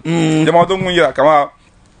ma de ma don ya kama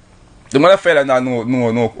de ma fela na no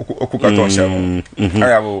okuka ton sha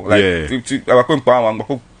ayabo like aba ko pa ma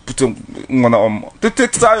ko putum ngona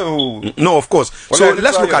no of course. So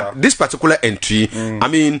let's look at this particular entry. I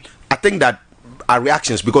mean, I think that our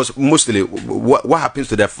reactions, because mostly what happens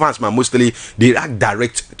to the fans man, mostly they react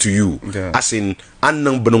direct to you, as in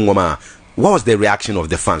what was the reaction of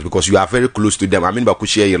the fans? Because you are very close to them. I mean, but could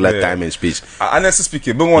share your time and space. Honestly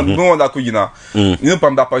speaking, but one that could you know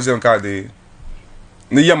pam da page card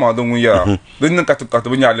ni yama don ya den ka to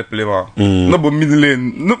bunya le plema no bo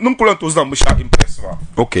midlane no pulan to zam sha impress va.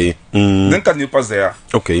 Okay. Den ka ni pas there.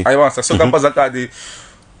 Okay. I want so ka pas card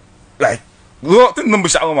like lo tin no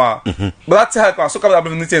sha ma but that ka so ka da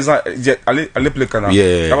ni ten ale play kana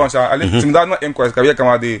ka want ale tim da no encourage ka ya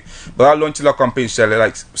kama de but launch la campaign shall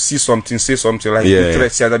like say something like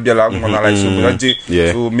threat ya da biala ngona like so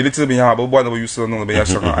so military be ya bo no use no be ya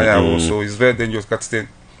shaka aya so it's very dangerous cat thing.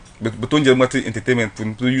 beton je met entertainment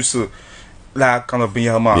pour use la kind of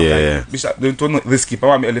bien ma bisa de ton risque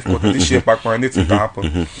pas mais elle faut te pas quoi net ça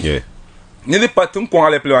happen yeah ne pas ton qu'on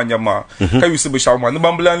aller plus anyama ka use be shauma no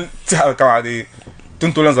bamblan ta ka de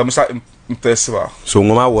ton to lanza musa impressive. So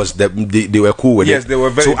Ngoma was they were cool with yes, it. They were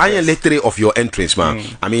very. So I am literally of your entrance, man.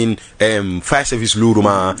 I mean, fire service Luru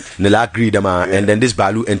ma, Nela Grida ma, and then this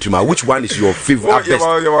Balu entry ma. Which one is your favorite? Yeah,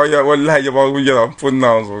 well, for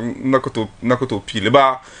now, nakoto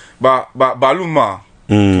pile. Balu ma.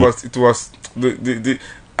 It was the.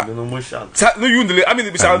 No, you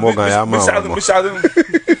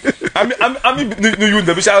I mean, I mean,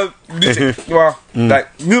 like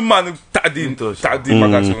new man tadi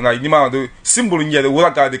MACASSIO. Like new man the symbol in here, the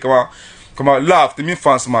word guy come out laugh. The mean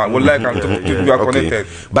fans man, we like and we are connected.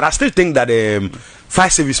 But I still think that fire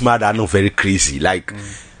service man are not very crazy. Like,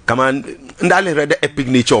 come on, ndale read the epic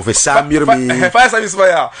nature of a Samir me. Fire service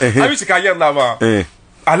man, I wish I can hear lava.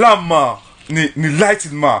 Alarm ma. Ni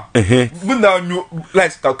lighting ma. When now new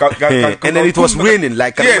lights and then it was raining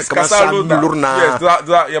like yes, yes,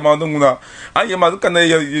 that yamanduna. And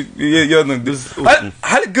yamadukana this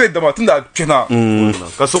hal great dama tunda chena.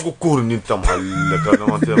 Kasoko kurni tam hal kana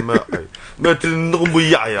metin numbu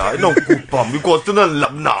ya no kupam because tuna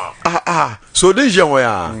labna. So this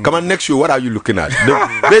young come on next year, what are you looking at?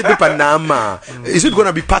 The Panama, is it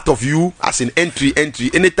gonna be part of you as an entry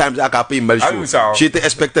anytime I can pay Melchu? She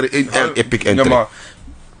expected epic entry. No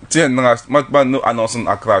announcing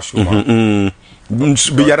a crash.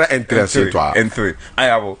 Biyara entry. I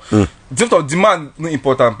have just of demand no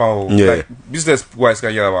important power. Like business wise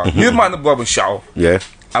can you have. You man go show. Yeah.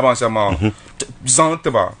 Avant sama.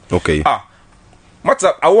 Zanteba. Okay.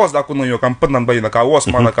 Mata awas da kuno yo kan panan bayi na ka awas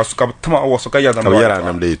mana ka suka tama awas ka yada na yara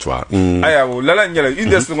nam de twa aya wo lala nyala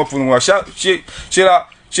industry ngo funu wa shira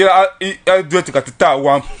I do it ka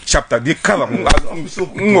one chapter de kala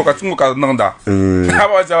ngo ka nanda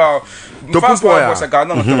aba ja to pumpo ya sa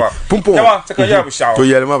na twa pumpo ya ka ya bu shao to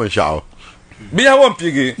yele ma ban shao bi ya won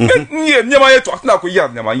pigi nyama ye to na ko ya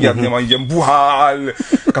nyama buhal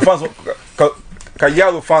ka fa ka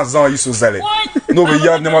yalo fanzan isso zale no be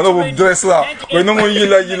yard nema no be dress la we no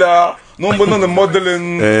yila no bo no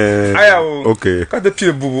modeling aya okay ka de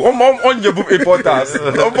pile bubu on je bubu importance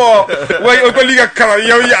no bo we ko liga kala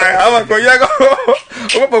ya ama ko ya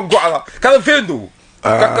ko bo gwala ka vendo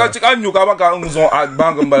ka nyu ka ba ka nzo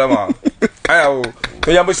bang mbalama aya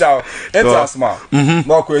ko ya bisha entrance ma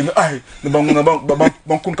mo ko ai no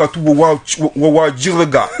bang kun ka tu wa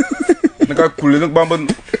jirga naka kule bang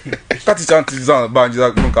kati chanti banjira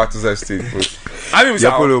nunca tuza state ami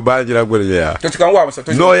ya polo banjira gwele ya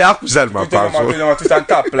no ya kuzal ma pa so to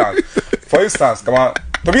tanta plan for instance kama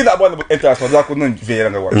to be that one entrance was ko non vera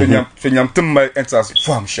ngawa fenyam tumma entrance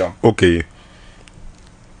function okay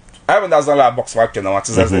I haven't done la box wa kena wa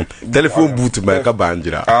tuza telephone boot ma ka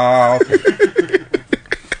banjira okay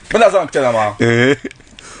bana zan kena ma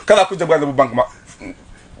kala ku jagwa no bank ma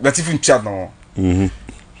latifin chat no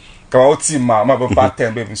kawa oti ma ba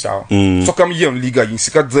tembe bisha so kam yem liga yin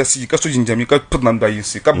sika dress ka so jinjami ka put nanda yin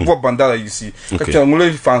sika bo bandara yin si ka twa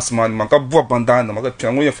ngule fans man ka bo bandana ma ka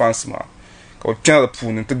twa ngule fans ma ka twa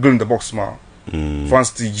pun te green the box ma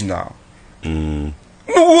fans ti jina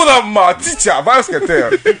no ma teacher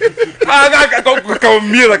basketer ka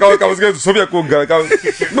mira ka so bia ko ga ka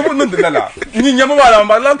no de la ni nyama wala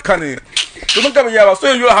ma kane to nunca me yaba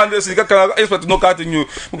so you hand this ka expect no cut you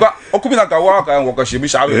ka okubina ka wa ka ngo ka shebi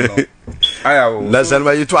shawe no aya o la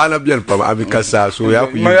salma yitu ana bien pa MACASSIO so ya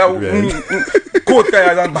ku ko ka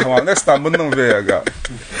ya dan ba next time no ve ga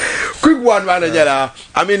quick one manager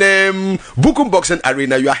I mean Bukum Boxing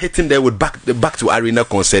Arena you are hitting there with back to arena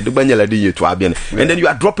concert the banyala di yitu abian and then you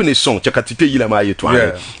are dropping a song chakatite yila ma yitu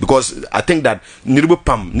because I think that nirbo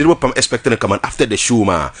pam expecting to come on after the show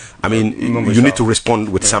ma I mean you need to respond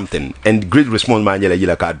with something and great response manager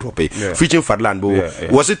yila ka drop it featuring Fadlan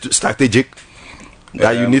was it strategic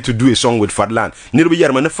that you need to do a song with Fadlan nirbo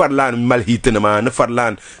yarma na Fadlan mal hitena ma na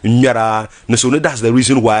Fadlan nyara na so that's the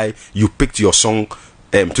reason why you picked your song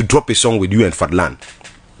to drop a song with you and Fadlan.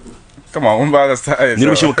 Come on,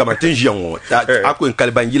 Nirbo shi kama tenjian ako en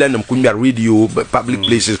kalbangila nam kumbia radio public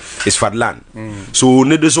places is Fadlan. So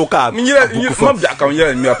ne de soka mabda ka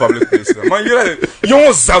yela mi public place. Man yela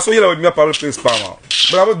yon za so yela mi public place pa ma.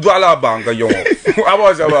 Bravo do ala banga yon.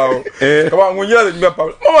 Aba jaba. Kama ngon yela mi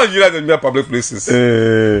public. Mama yela mi public places.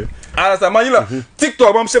 Ah ça man yela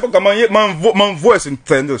TikTok bam sepo kama man voice in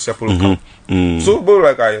trend sepo. So bo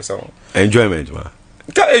like I so. Enjoyment ma.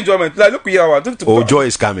 Ka enjoyment. Like look here, what? Oh, joy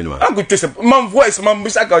is coming, man. I go to man voice, man.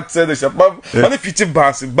 Wish I could say this. Man, feature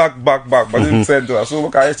bass, back. But didn't say that. So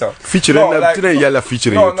what can I say? Featuring, today yellow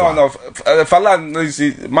featuring. No. Falan, you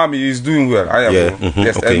see, mommy is doing well. I am.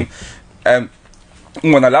 Yes, okay. And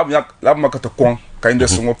when I love makata kwang, kind of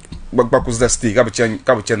song bakus the stick.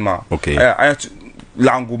 Kabichen ma. Okay. I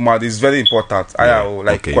langu ma is very important. I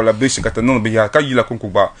like collaboration. Kata no be ya. Kayila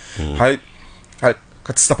kunkuba. Hai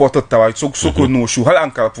kat support tawa so no shu hal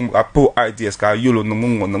anka po ideas ka yolo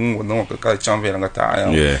no ka champion ngata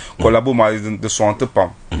collabo ma de son te pam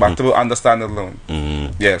but to understand it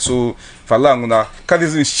yeah so fala nguna ka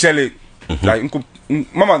dizin shele like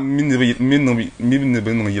mama min no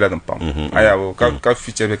yila dam pam aya ka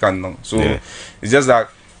feature be kan no so it's just that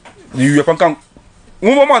you kan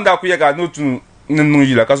mama nda ku ya ga no tu no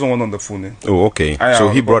yila ka so on the phone. Oh, okay. So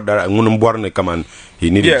he brought that ngunum borne come on. He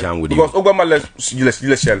needed jam with you. Because Obama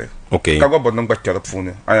yila shele. Okay. Ka go bodon ba kera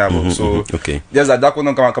phone. Aya so okay. Just that ko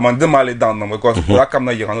non come on demale down no because la kam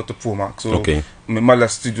na yira no to phone so okay. Me mala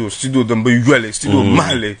studio dem be yuele studio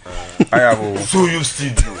male. Aya so you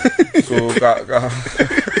studio. So ka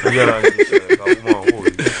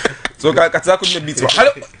so ka tsa ko me beat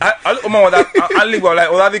halo o ma wada ali go like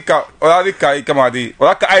oradi ka kamadi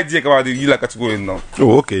oraka idea kamadi yila ka tgo no.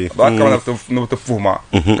 Oh, okay. Ba ka na to fuma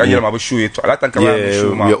ka yila ma ba show it ala tan ka ma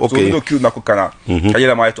show ma so no cute na ko kana ka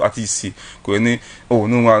yila ma to artist ko ni oh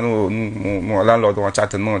no landlord wa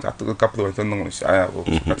chat no chat ka pro to no aya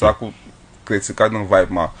ka tsa ko create ka no vibe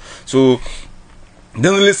ma so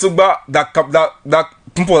then listen ba that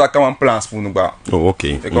pumpo da kam plans pour nous ba. Oh,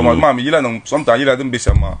 okay. Et comme maman yila no sometimes yila dem be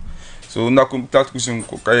sama so na ko ta kusin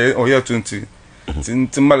ko kay o ya 20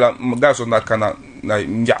 tin mala ga so na kana na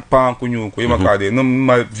ya pa ko nyu ko yema ka de no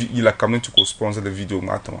ma yila kam to ko sponsor the video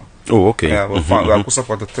matama. Oh, okay. Yeah, fan la ko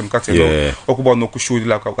support tem ka te o ko ba no ko show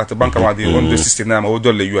la ka te banka ma de on the system na ma o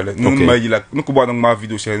dole yuele no ma yila no ko ba no ma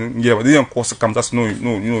video share nge ba de yan ko kam das no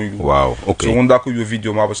wow, okay. So onda ko yo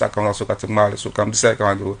video ma ba sa kam so ka te ma so kam decide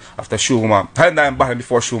ka do after show ma hal na ba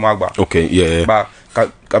before show ma ba. Okay, yeah. Ba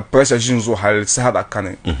ka pressure jinzo hal sa da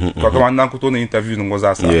kane ko ka nan ko to no interview no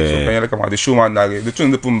za sa so kan yala ka ma de show ma na ge de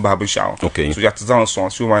tun de pum ba ba sha. Okay. So ya te zan so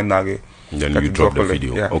show ma na ge. Then you drop the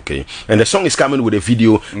video. Yeah. Okay. And the song is coming with a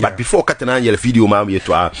video. But before Katana Yel video, I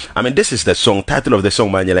mean, this is the song, title of the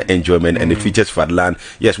song, Manjela Enjoyment, and it features Fadlan.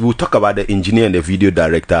 Yes, we'll talk about the engineer and the video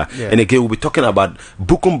director. And again, we'll be talking about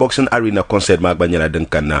Bukum Boxing Arena concert, Magbanyela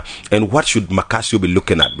Dunkana, and what should MACASSIO be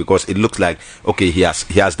looking at? Because it looks like, okay, he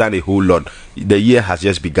has done a whole lot. The year has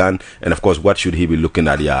just begun, and of course, what should he be looking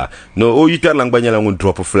at? Yeah. No, oh, you tell Langbanyela won't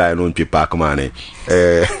drop a fly on people, come on.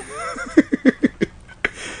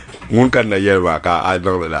 Ngunkan na yelwa ka I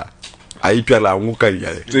don't know. Ai pia la ngunkan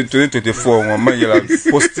yele. 2024 ma yela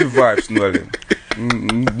positive vibes no le.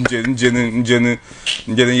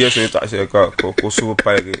 Njene yeso ta se ka ko so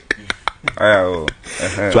paige. Aya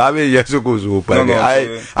tu ave yeso ko so paige. Ai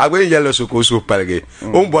agwe yelo so ko so paige.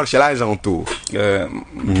 On bor chala en tout.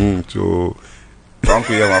 So thank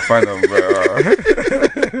you my friend.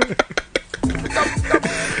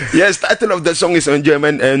 Yes, title of the song is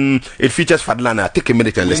Enjoyment and it features Fadlana. Take a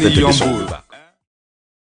minute and listen to the song.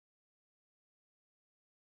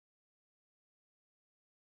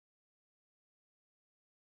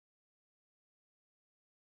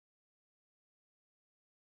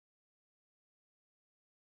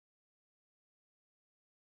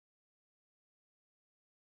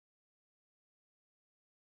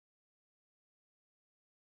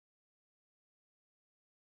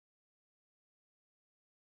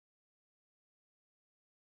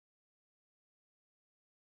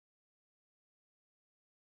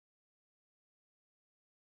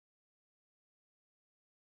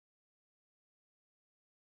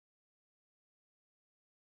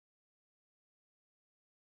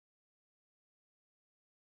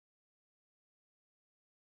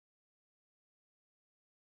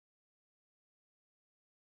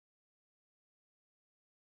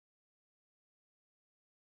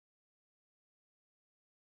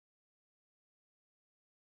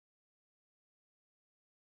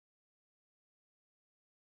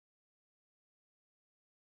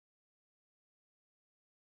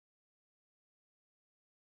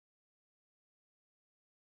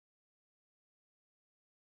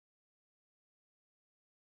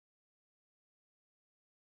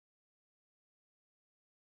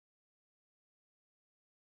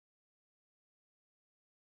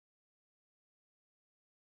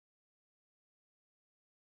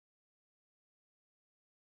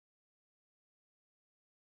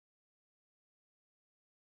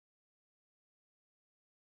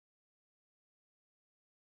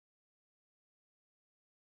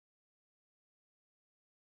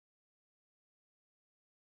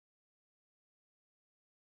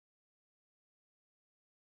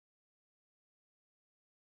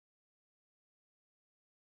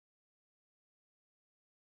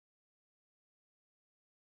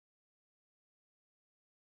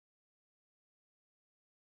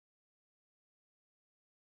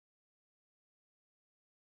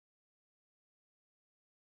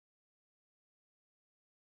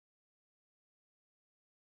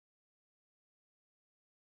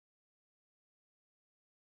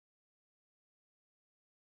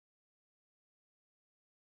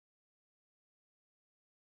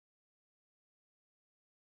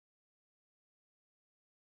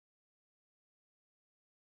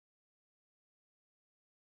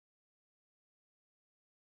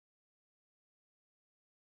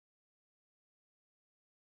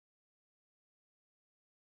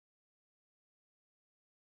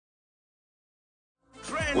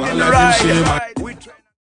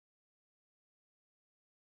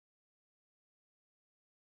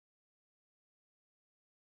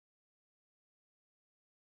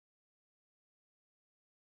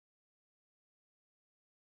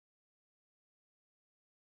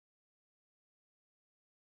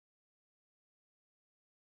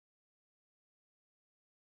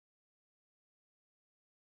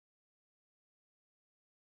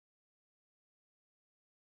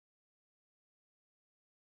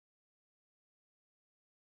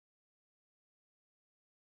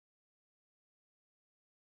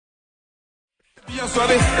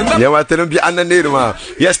 Yeah, what tell be underneath, man.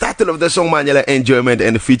 Yeah, starting of the song, man, you enjoyment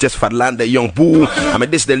and the features Farlanda Young Boo. I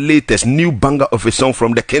mean, this is the latest new banger of a song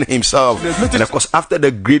from the king himself. And of course, after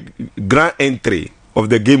the great grand entry of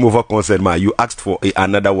the Game Over concert, man, you asked for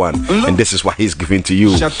another one, and this is what he's giving to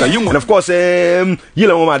you. And of course, you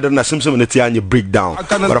know, I don't know some you breakdown,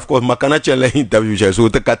 but of course, MACASSIO interview, so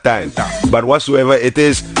take a time. But whatsoever it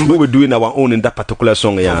is, we were doing our own in that particular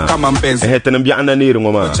song. Yeah,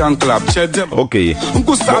 okay.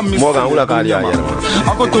 Morgan, who like yeah.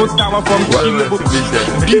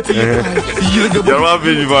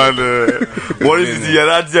 What is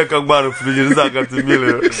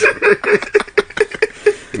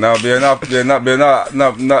Nou, ben je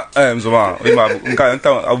zwaar.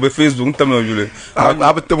 I'll be Facebook, jullie.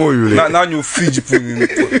 Na new feed,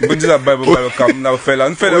 ben je dat bij elkaar, nou fella,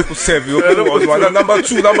 en verder ku save you. Number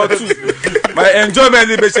two. My enjoyment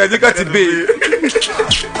is beetje, die gaat be.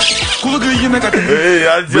 Hey,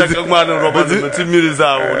 I just got man Robert met die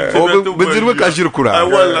Mirzao. Ben je ook als je kura?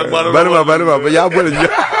 Barma, ja, bollen.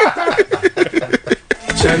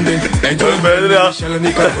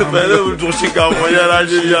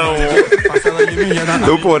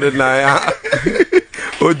 Don't put it now.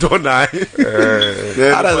 Oh, don't I?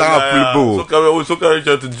 So can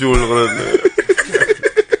to Jewel.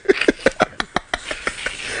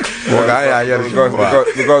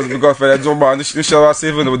 Because for that job, you shall have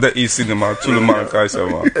saving with the cinema, to the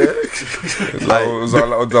MACASSIO.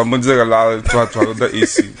 The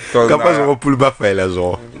AC. Capaz de pull back as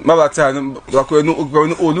well. Maar time,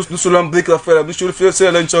 nu zullen breken verder. Nu zullen veel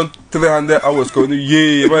zeggen dat 200 hours komen.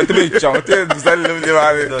 Jee, maar het is een beetje. Het is een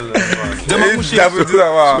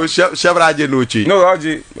beetje. Shabraje nochi. No,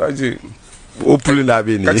 Raji. Opulin na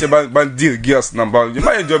bini. Catch ban deal girls number. You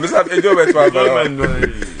might enjoy.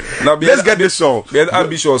 Let's get this song. We had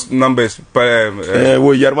ambitious numbers.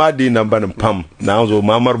 Wo Yerma di number pam. Now so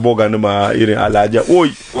Mamar Boga ma irin alaja.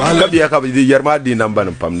 Oi. Kabi di Yerma di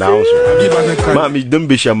number pam now so. Mami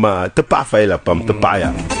dumbisha ma te pa faila pam te pa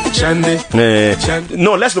ya.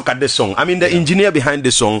 No, let's look at this song. I mean, the engineer behind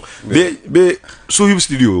the song, be Suyu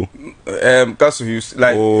Studio. That's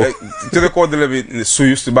like to record the level in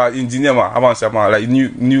Suyu Studio. Engineer ma, like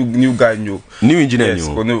new guy new engineer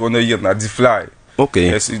new. On a year na the fly.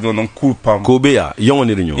 Okay. Yes, you don't know cool pam. Kobe ya, young on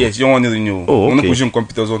the new. Yes, young on the new. Oh, okay. On pushing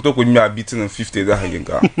computers on talk with me a beat in 50 that hanging.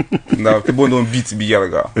 Now people don't beat be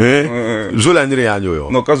yaraga. Zola ndire yanyo.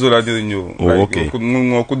 No, cause Zola ndire new. Oh, okay.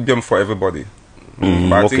 Could be for everybody.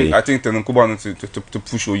 But I think to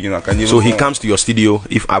push you. So he comes to your studio.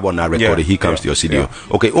 If I want to record it, he comes to your studio.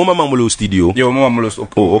 Yeah. Okay, Oma Mamolo studio. Yeah, Oma Mamolo's.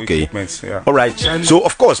 Oh, okay. Yeah. All right. So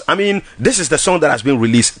of course, I mean, this is the song that has been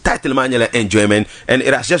released. Title Manuel Enjoyment, and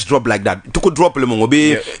it has just dropped like that. To could drop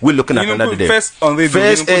we're looking at another day. First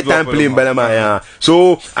airtime playing Belema.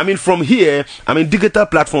 So I mean, from here, I mean, digital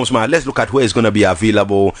platforms, man. Let's look at where it's gonna be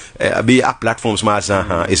available. Be app platforms, man.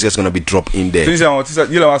 It's just gonna be dropped in there.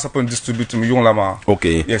 You know what's happened? Distribute to me, young lama.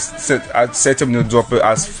 Okay. Yes, set up the drop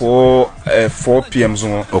as 4 p.m.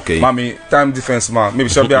 zone. Okay. Mami, time difference, man. Maybe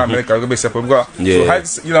she'll be America, be separate. Yeah.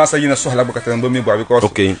 So, you know, I know so hard about because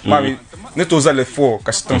okay. Mami, net was le 4,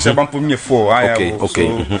 because I'm saying for me 4. Okay.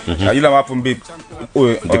 You know, I'm big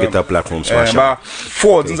digital platforms. But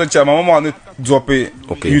 4, since my mama drop a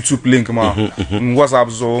YouTube link, man. WhatsApp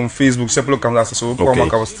zone, Facebook, several cameras. So,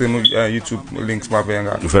 YouTube links, my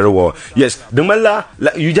very well. Yes, the Mala,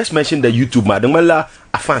 like you just mentioned the YouTube, man. The Mala,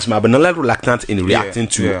 a fans, man, but not reluctant in reacting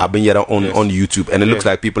to Abinyera on YouTube, and it looks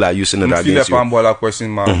like people are using it against you.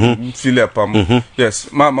 Question, man.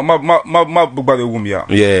 Yes, my book by the womb,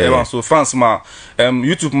 yeah. So fans, man,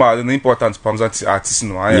 YouTube, man, the important artists,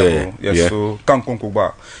 no, yes. So can't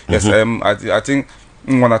conquer. Yes, I think.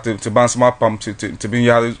 One to bounce my pump to be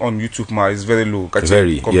on YouTube is very low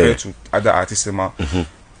compared to other artists.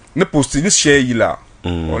 Ne post this share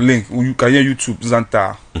or link you can hear YouTube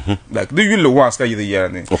Zanta Like do you look once the year?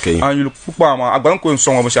 Okay. And you look I don't go in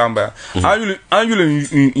song of Shamba. And you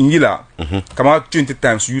in Yila. Come out 20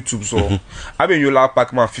 times YouTube so. I mean you laugh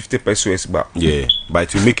back about 50 pesos back. Yeah, but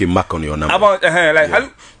to make a mark on your number. About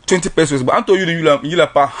like 20 pesos, but I told you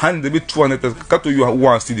per hand the 200 cut to you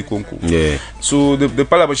one city conco. Yeah. So the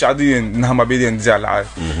Palabashadi and Nahamabedi and Zala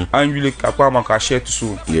and you like a share to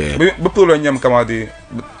soon. Yeah. But pull on Yam Kamadi,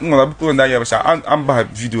 no, pull on Dayabasha and buy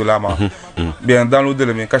video lama. Be and download the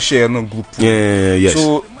link, share no group. Yeah, yes.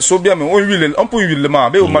 So be a man, will Uncle Lama,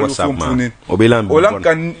 be Malu Olam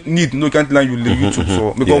can need no can't learn you YouTube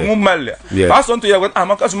so because Mumalia. Pass on to you when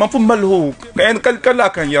Amakas Mapu Malu and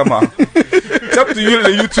Kalaka Yama. Tap to you the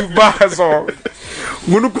YouTube bar so.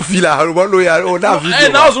 Munuku fila one way or that video.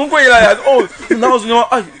 And now some way like now no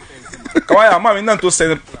Kawaya mama nan to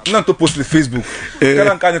send nan to post le Facebook.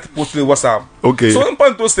 Kan post le WhatsApp. Okay. So on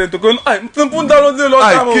to send to go ai pun download le lot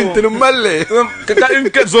time. Ai kinte malle. Ka in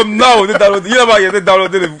ke zone now de download. Ya ba ye de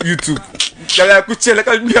download le YouTube. Kala ku chele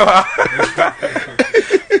ka biya.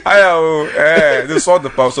 They saw the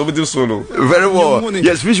power, so we do solo. Very well.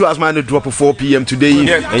 Yes, Visuals Man will drop at 4 p.m.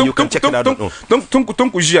 today, and you can check it out. Don't drop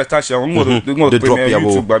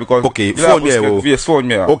because okay, phone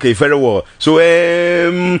me. Okay, very well. So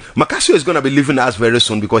MACASSIO is gonna be leaving us very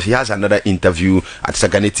soon because he has another interview at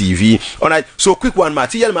Sagane TV. Alright, so quick one, man.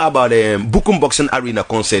 Tell me about Bukum Boxing Arena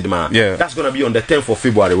concert, man. Yeah, that's gonna be on the 10th of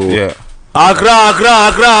February. Yeah. Accra.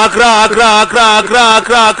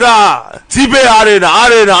 Tibe arena.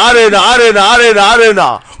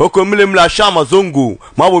 Okomile mla shama zongo.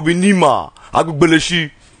 Mabobi nima.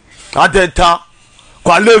 Agugbeleshi. Adenta.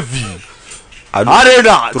 Kwa levi.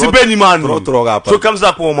 Arena. Tibe ni mani. So comes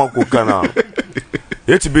up on Makokana.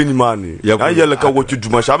 Tibe ni mani. Yele ka what you do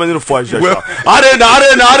much. I'm in the fire. Arena.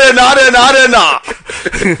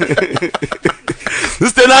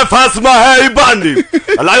 This the night fast my hair bandit.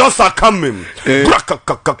 Lions are coming.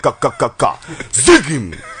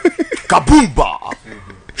 Zigim. Kabumba.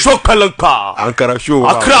 Shokalanka. Ankara show.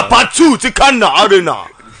 Accra Patu Tikana Arena.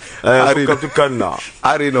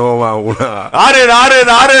 Arena.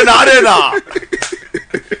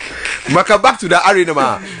 Maka, back to the arena,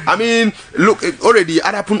 man. I mean, look, already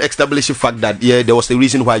Adapun established the fact that there was a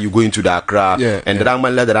reason why you go into the Accra and the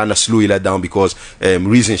Rangman let the runner slow it down because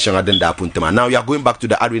reason Shanga didn't happen. Now you are going back to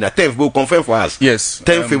the arena. 10th, will confirm for us. Yes,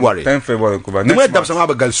 10th February. 10th February.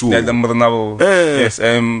 Yes,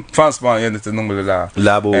 fans man, the number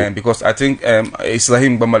Labo. Because I think it's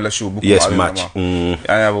Lahim Bamala show. Yes, match. I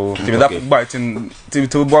have to buy to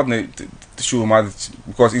show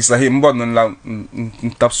because it's like him but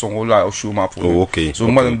tap song or show map. Okay. So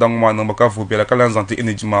madam dang man number for be like lanzante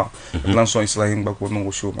energy ma lanson is like him back no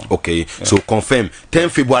show ma. Okay. So confirm 10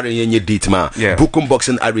 February yenye date ma. Bukum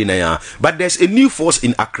Boxing Arena ya. But there's a new force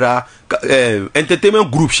in Accra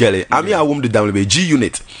entertainment group shele. Ami a wom the down G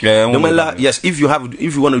Unit. Yes, if you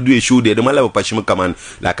want to do a show there, the mala pachima come on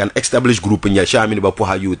like an established group in Yasha Amini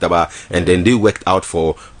Bapoha Yutaba and then they worked out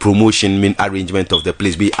for promotion mean arrangement of the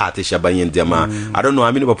place be artist Shabayan Dema. I don't know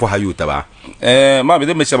how many Bapoha Yutaba. Maybe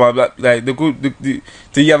they make about like the good the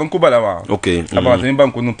Yavan Kubala. Okay. About the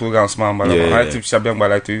Banku programs, man. I think Shabian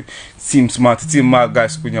like to seem smart, team my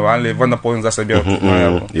guys could you only 1 point that's a bit.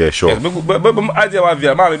 Yeah, sure. But idea of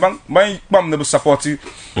my never support you.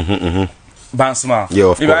 Bansma. Yeah,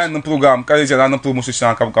 of course. If I am the program, because I am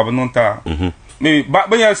promotion Cabanonta. Maybe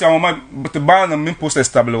but yes, but the ban and post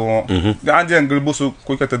estable. The Indian Gilbo so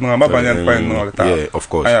quick at the number all the time. Yeah, of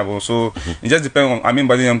course. I have so it just depends on I mean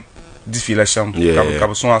by the defilation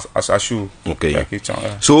as a shoe. Okay.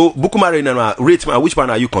 So Bukum Arena rate which one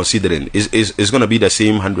are you considering? Is gonna be the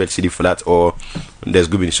same 100 city flat or there's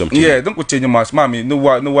going to be something? Yeah, don't go change much, mommy. No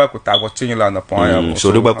work with that. Change land upon.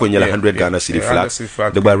 So the work when you're 100 Ghana city flat.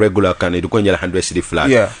 The regular can you when you're 100 city flat.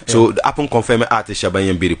 Yeah. So the upon confirm artist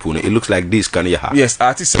Shabayan Biripune. It looks like this can you have? Yes,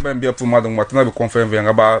 artist Shabayan Biripune. Madam, what not be confirmed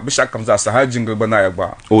about Bishak comes as a high jingle banaya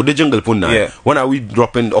bar. Oh, the jingle puna. Yeah. When are we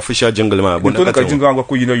dropping official jingle ma? Jingle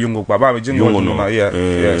go you know Baba jingle no.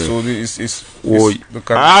 Yeah. So this is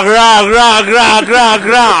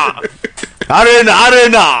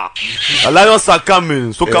Arena. Lions are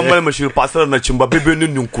coming. So come on, machine passer na chimba bebe ni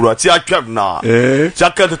nyunkura. Ti atwa na. Ti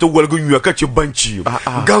akata to welgo nyu akache banchi.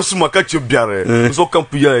 Gansu makache biare. So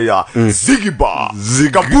kampu ya. Zigiba.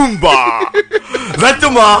 Zigabumba.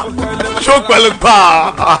 Latuma.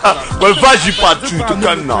 Shokwalpa. Walvaji patu to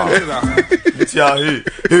kanna. Ti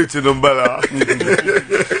he ti nombala.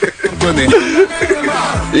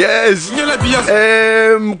 Yes.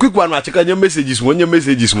 Quick one, check on your messages. One your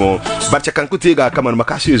messages more. But check on Kutega. Come on,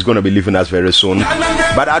 MACASSIO is gonna be leaving us very soon.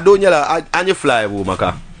 But I don't yell. I fly,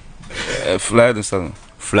 Maka. Flyer the sun.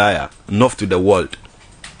 Flyer, north to the world.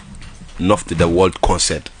 Enough to the World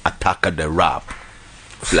Concert, Attack the Rap.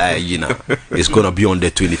 Fly, you know, it's gonna be on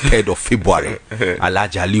the 23rd of February.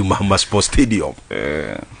 Alhaji Ali Muhammad Sports Stadium.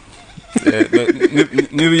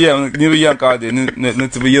 New Year card,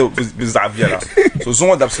 to be bizarre. So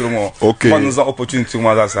someone that's more. Okay. One is an opportunity to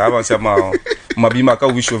Mabimaka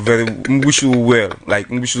wish you well, like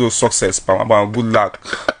wish you success, about good luck.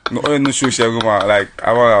 No show like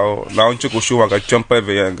I want now to show I jump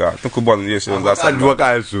every year. Talk about yes, that's what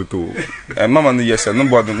I do too. And Mama, yes,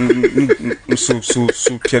 nobody so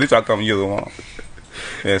carry to come you.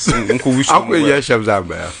 Yes, Uncle wish you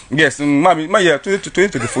yes, Mammy, my year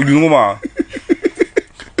 2024, you know,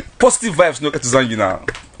 positive vibes, no, to now.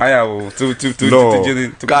 I have to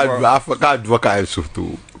God, what I do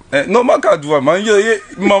too. No, my God, man,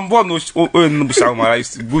 Mambo knows good,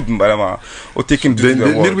 Barama, or taking the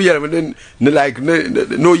like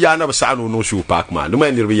no Yana Sano, no shoe park, man. No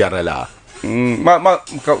man, near Yarala.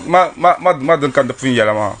 Madam can't free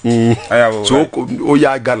Yalama. I have so, oh,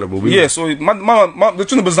 yeah, gullible. Yes, so, Mamma, the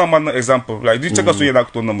two Bazan example, like this check us to your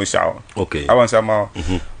to no shower. Okay, I want some more.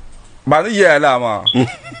 But yeah, Lama.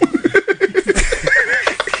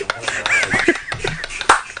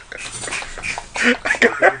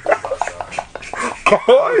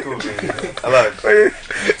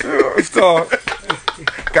 Stop.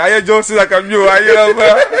 Kaya Johnson like a new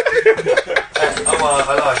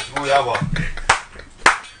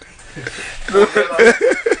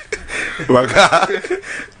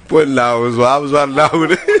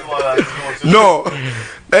No.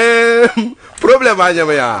 Problem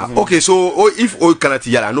ya. Okay, so if all cannot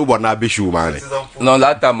yala, no one be shoe man. No,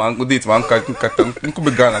 that time man, good it man, could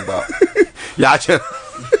be gone about. Yeah,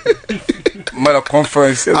 man,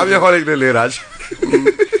 conference. I'm your colleague the Liraj.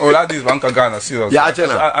 Oh, that is Banka Ghana, serious. Yeah,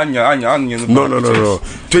 Anya. No.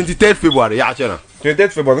 23rd February, yeah,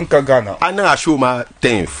 23rd February, Ghana. I know show my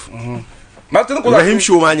 10th. Him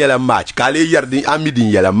show man yellow match. Kale yardi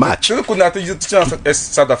amidin yellow match. You could not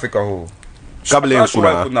South Africa. Kabling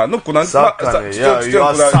kuna. No, kuna.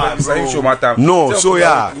 No, so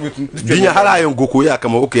yeah. Binya hala yon goku ya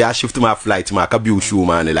kama okay, I shift my flight ma kabi ushu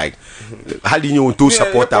man like. Hali nyo to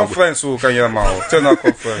support am. Conference o kanya ma. Tena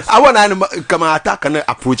conference. I want kama attack na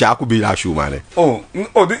approach aku be la show man. Oh,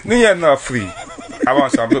 ni ya na free. I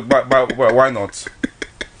want some, but why not?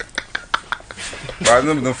 But I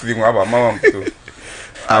don't free about mama too.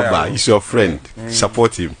 Abba, he's your friend.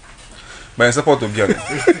 Support him. But I support him.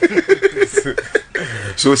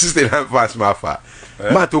 So sister pass my far.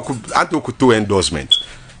 Man took two endorsement.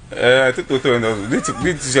 I took two endorsement.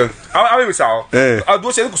 I will say I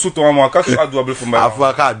do say so to my car I do able for my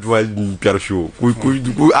Africa do per show.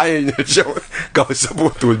 I ka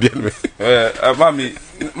support to bien me. Mommy,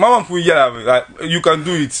 mama pu yella like you can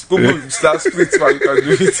do it. Go start street you can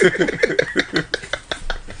do it.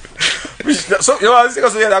 So you know I think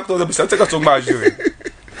so yeah actor the take us to match.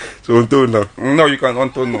 So Antonio. No, you can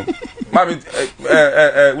Antonio. Mommy,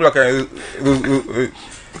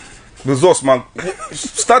 resource man.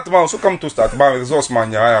 Start man, so come to start. Man, resource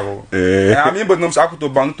man, yeah. I mean, but no, I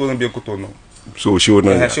could ban to be able to know. So sure,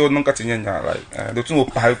 no. Sure, no, catching like the two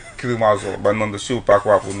pipe kilometers, but on the shoe park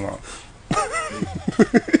walk no.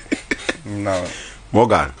 No.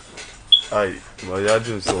 Morgan. Aye, but you're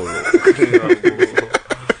just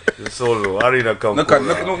solo. I read a couple. No,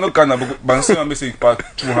 but I'm missing part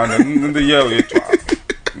 200 in the year.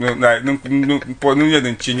 No, for New Year,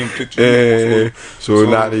 then changing to so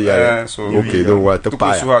now, yeah, so okay, don't want to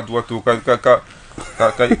buy. What to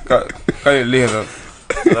later.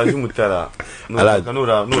 No,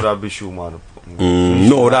 that be shoe, man.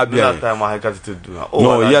 No, that be that time I got to do.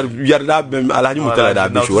 No, you're that been Alhaji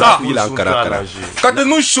that be show. Cut the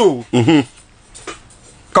new show.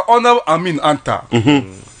 Ka honor Amin Anta.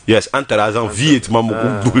 Yes, Anta as en Viet, mamu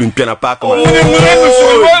bulin piana pa kama.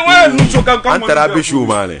 Anta be show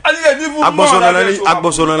man. Agbosona nani.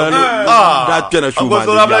 That piana show man.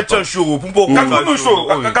 Agbosona be show. Pumpo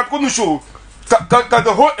kat show. Ka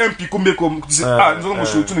the whole MP come make no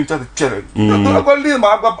show to each other channel. I go leave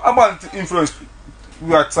my influence.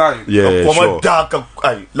 We are tired. Yeah, sure. Dark,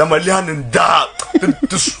 la malian dark.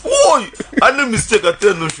 Oi, I no mistake. I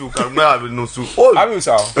tell no show. Can I have no show? I will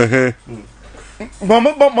say.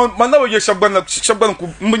 Mama, now you Shaban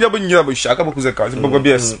Munya Shaka Kuzaka,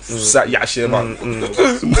 Bobbies, Yashima.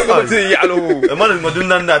 A man is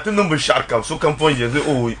not that to number Shaka, so come for you.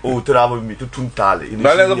 Oh, travel me to Tuntali.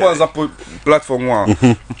 But was a platform one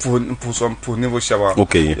for some poor never shower.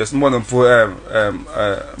 Okay, yes, more than poor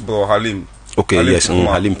Bro Halim. Okay, yes,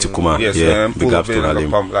 Halim Tikuma. Yes, big up to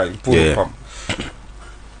Halim. Like, pull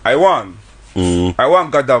I won,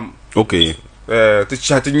 goddamn. Okay. To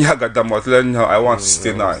chat in Yagadam, I want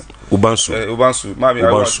 69. Ubansu. Mami,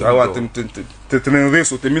 I want him to race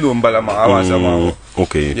to Mino Mbalama. I want him.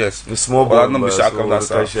 Okay. Yes. The small boy. Yes.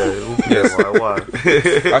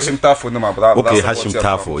 Hashim Tafo, no, my brother. Okay, Hashim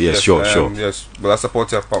Tafo. Yes, sure. Yes, but I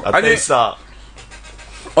support your pump.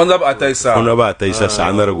 Honorable Ataisa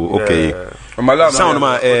Sanarago. Okay. Sound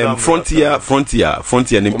ma frontier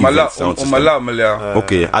name sound.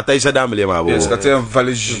 Okay, Ataisa Damle ma. Yes, katem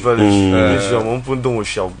Valij.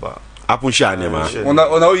 Apunsha ne ma.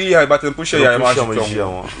 Ona yi ha batem pusha ya ma.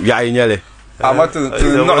 Ya inyele. Amatu no.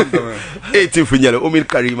 18 funyele o min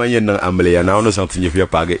karima yen na amle ya na ono santinye fia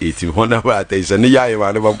page 18. Hona ba Ataisa ni ya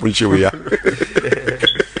ma ne ba punche we ya.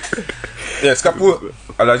 Yes, kapu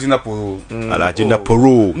Alajina Poro.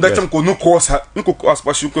 Ndatam ko no course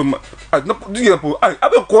pa shuko na diga po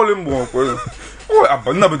abe call him bon ko. Oh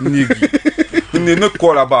abana be nigi. Ni no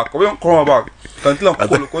call aba ko ben call aba. Kan tla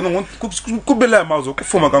call ko no ku bela ma zo ku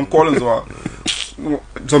foma kan call zo.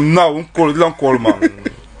 Zum now un call lan call ma.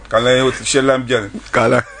 Kan la yo shelam bien.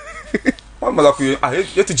 Kala. Wa mala ku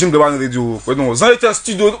yeti jingle ban radio ko no za yeti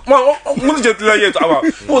studio ma mo je tla yeti aba.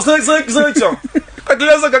 Mo za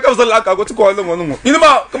Kadileza kaka zalaka ko tiko wala ngono.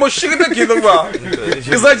 Inima kama shigita kilo ba.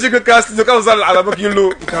 Kizaji ka kasi jo kama zal ala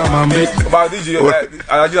bakilo. Ba diji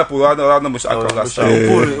ajina po ana mush akala sa.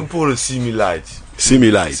 Pour similite.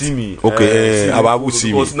 Okay, ababu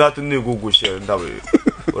simi. Was not a nego go share ndawe.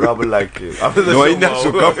 Or like it. No ina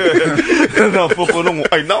so ka. Na foko no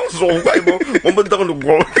ai now so ai mo mbanda no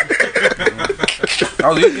go.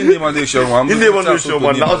 Inde mandation man. Na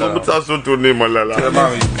so mutsa so to ne malala.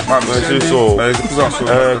 Mami so.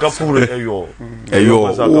 Kapure eyo.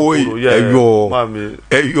 Mami.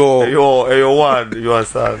 Eyo one you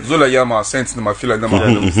understand. Zola yama sent na mafila na ma.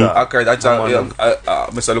 Akai acha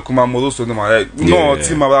mesalo kuma moroso na ma. No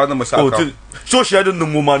tima ba na masaka. So she had no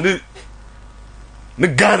moment ni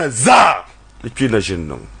Ghana za. Ni kina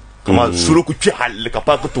jinno. Kama suru ku ci hal ka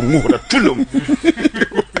pa ko to ngu da tulum.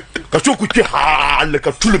 Ka so ku ci hal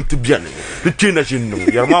ka tulum tibiane. Ni kina jinno.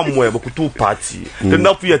 Ya ma moya ba ku tu party. Da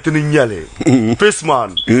na fu ya tin nyale. Face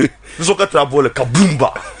man. So ka trabole ka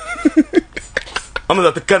bumba. Ama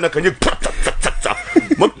da kana ka ni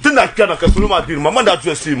Matina kana ka suluma dir mama da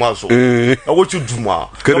tu si maso. A wo ci duma.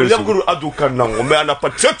 Ka ya guru adu kan nan o me ana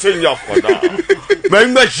patete nya fada. Me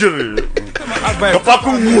ngajiri. Ka pa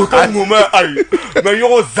ku mu ka mu me ai. Me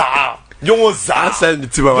yo za. Send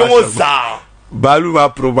it to my Balu ma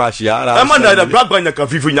probashi ara. Amanda da bragba nya ka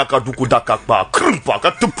vivu nya ka duku da ka pa. Krimpa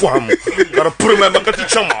ka tupam. Ka prema ma ka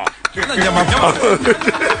tichama.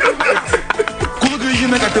 You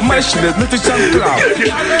make at the machine, not to jump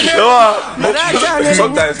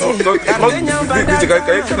sometimes,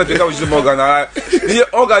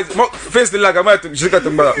 face the lag. I might look at the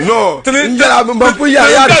mother. No,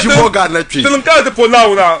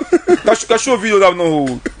 show video that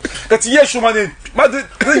no. That's yes, man. Mother,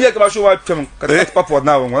 you can show what film. Papa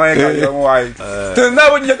now, when I got why.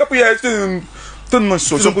 Now, when you got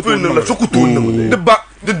the back.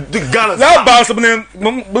 The Ghana la bounce benen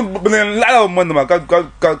la man ma ka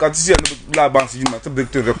tisi la bounce you to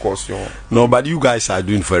break the records yo. No, but you guys are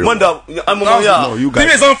doing very well. No, you guys.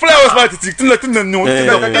 There's some flowers by the no.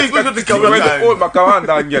 Oh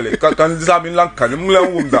makawanda ngele kan zamin lanka ni mula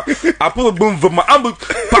wumda apo bum ma ambu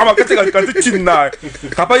pa ma ka tinna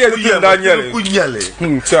ka pa ye tinna ngele ku ngele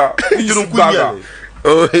cha you ku ngele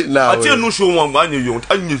oh now ati no show one man you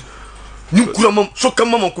anyi ni kura mam so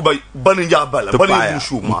kama mam ku ba banin ya bala banin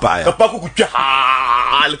bushu ma ka pa ku ki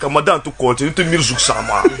hal ka madan to continue to mirzu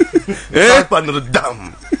sama pa na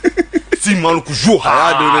dam si man ku jo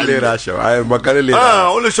ha do le rasha ay makale le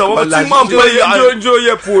on le shawa ti man pa enjoy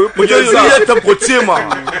ye po ye ta ko tema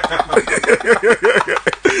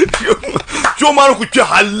jo man ku ki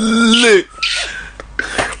halle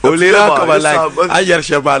Olera comme like ayer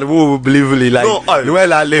shaban wo believe like no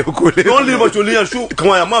la le ko le non le ba to le shu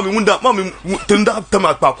kama ya mami tunda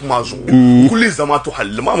tama pa kuma zo kuliza ma to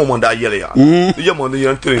halle mama mo da yele ya ya mo ne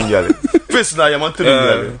yan tren yele face na ya man tren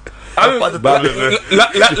yele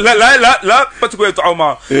la particulier to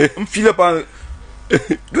ama mfile pa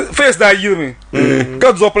face da yirmi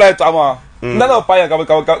ka zo play to ama nada pa ya ka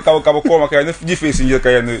ko ma ka ni face ya ka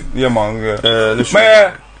ya man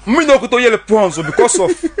mais Mino ko to yele ponzo because of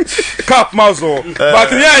cap mazo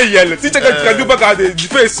but yeah yele teacher ka do back at the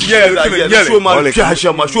face yele ole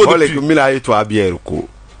ko mina ito abier ko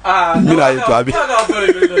Mina yetu abi.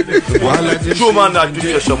 Show man na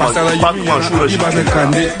do show man. Batman show show.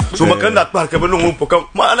 So makanda parka be no mpoka.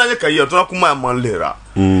 Ma ananya kayi to na kuma man lera.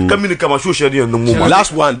 Kamini kama show share no mu.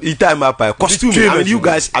 Last one, time up costume. I mean, you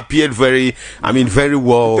guys appeared very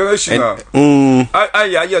well. International.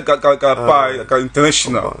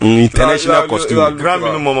 International. International costume. Grand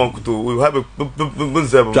minimum kuto. We have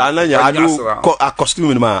a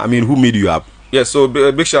costume man. I mean, who made you up? Yes, so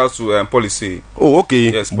big shout out to Policy. Oh, okay.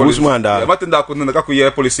 Yes, Policy. Matinda ko na ka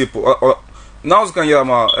kuya Policy. Now kan ya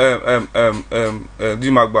ma di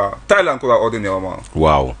magba Thailand ko ordinary ma.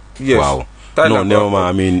 Wow. Yes. Wow. Thailand, no, never mind.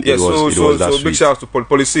 I mean, yes, it was that so sweet. big shout out to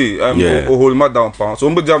Policy. Hold my down pound. So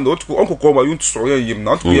mbe jam do onko ko ma yun so yim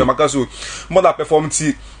na. Onko ya MACASSIO. Mo da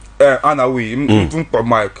performance Anna we for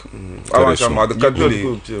Mike. Arrangement the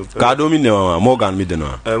Kadoli. Kadomi never Morgan me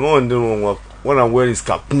no. What I'm wearing is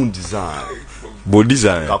Kakun design. Bo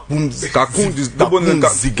design. Kakun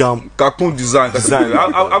design.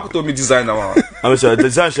 I could tell me design now. I'm sure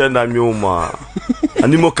design share na mi o ma.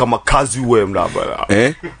 Ani mo kamikaze wear mna bala.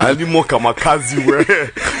 Ani mo kamikaze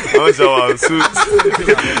wear. I'm sure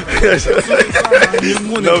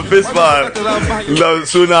no face man. No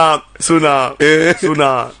Suna.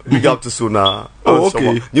 Big up to Suna. Oh,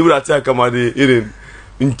 okay. You would attack kamade irin.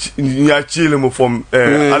 Ya chile mo from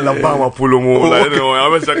Alabama pulo mo la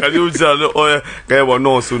I'm sure can you tell oh kaya wa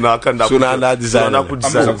no Suna kanda Suna na design.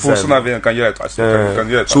 Suna vem kan yet.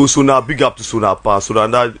 So Suna big up to Suna pa Suna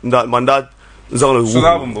that man that zalo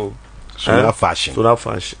Suna bombo. Suna fashion. Suna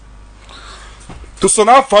fashion. To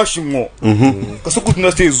Suna fashion mo. Kaso good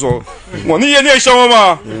na stay zo. Mo ni ye shawo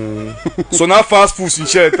ma. Suna fast food in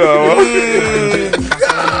chat.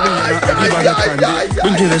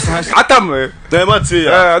 Atam Demati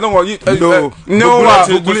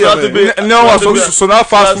no so na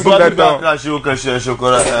fast food that na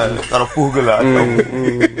shokora kara pugula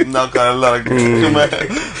na kara la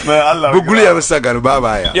me Allah Buguli ya saga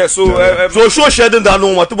baba ya. Yeah, so show shedding that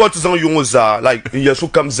no what about zan yungo za like yesu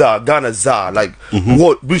kamza Ghana za like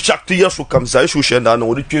what bi shakti yesu kamza yesu shenda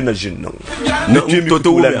no ri tuna jin no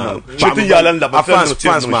Toto cheti yalan la ba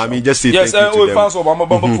fans ma mi just say yes, thank you to them. fans of Mama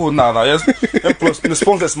Bamba food now. Yes, and plus the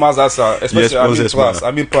sponsors Mazasa, especially I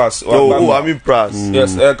mean Plus. I mean Plus.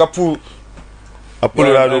 Yes, Kapu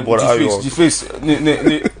Apollo bora ayo. The face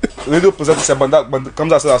ne radio presenter se banda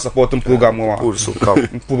comes as a supporting program mo. So come.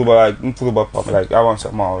 Improve pop like I want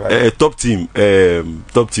some more. Top team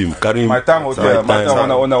Karim. My time was there. My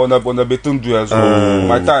time on a betun do as well.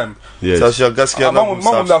 My time. Yes. Sasha gaskiya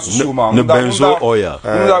Mama da su ma. Ne benzo oya.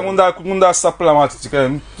 Munda supplement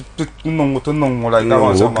tiken non like I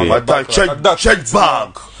want some. My time check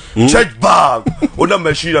bag. Check bag. Ona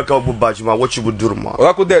machine ka bu badge ma what you would do ma.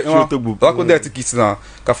 Lá quando é ticket na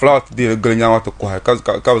ka flout de ganhar uma to corre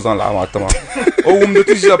ka usar lá uma tama. Ou um de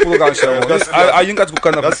tija pro gancha. Aí nunca tu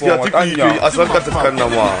kana pro. Asan ka tu kana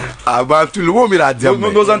ma. Aba tu lo mi la jam.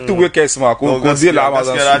 Não zan tu weke ma ko de lá ma.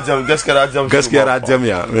 Gaskiya rajam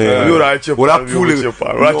ya. Yo ra che. Ora pule.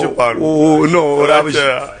 Oh no, ora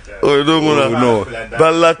oh no.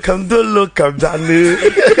 Bala kandolo kamdani.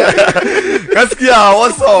 Gaskiya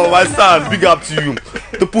what's up my son big up to you.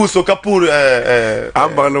 To pull so kapur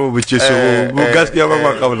amba no bu cheso. Bu gaskiya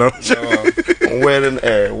mama ka na. Wearing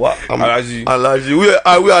what? Allergy. We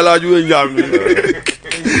allergy we yam.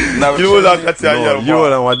 You la katia yam. You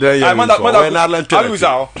na wadra yam. When Ireland tell.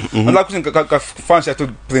 Ala kusin ka fans to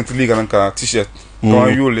print liga na t-shirt.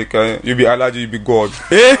 Quand you be allergy, you be God.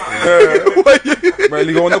 Mais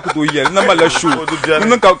les gars, on a couteau hier, on a mal à chaud.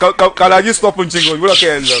 On a allergy stop on chingo, voilà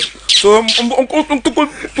qu'elle. So on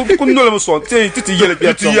le son. Tiens, tu y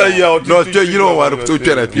es tu y no, you know what to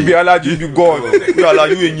therapy. You be allergy, you be God. You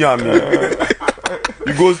allergy you nyam.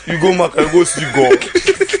 You go Maka, go see God.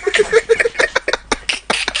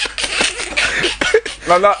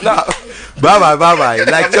 La Bye.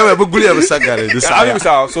 Like tell me Buguli ya sagare this.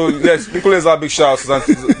 So yes, Nicolas a big shout out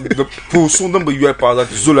the pour son number you pas that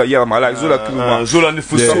Zola hier ma like Zola tout Zola ni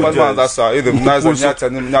fuso ça ça et de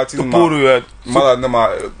nyati pour mala na ma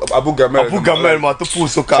Abu Gamel ma to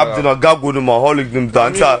puso ka abdina gago no ma holig nim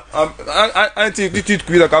dansa anti titre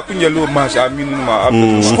kuila ka kunya lo match aminu ma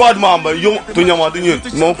squad member yo to nyama dinye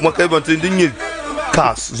mo kai ba dinye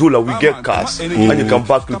cars Zola we get cars and you can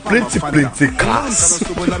back with plenty cars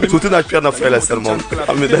so to na pia na fela seulement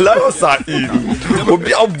I mean the lion sa in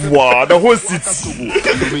obi abwa the whole city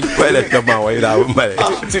Well kama wa ila male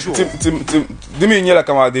tim dimi nyela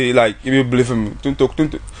kama de like if you believe me tunto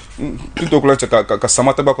kula ka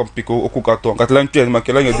samata ba kompiko okuka to ka tlan pia ma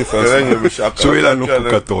kela nge difference so ila no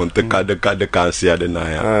kuka to te ka de kansia de na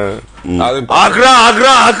ya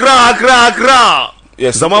Agra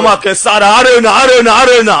Yes. Zamama ke sada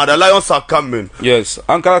arena. The Lions are coming. Yes.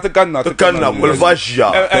 Ankara te kanna. Mulvajia.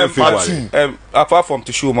 Apart from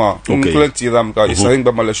the show ma. Plenty ram ka. Isa ring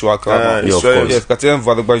ba mal show akra. Of course. Yes. Katem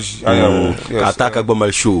vadagbaji. Ataka ba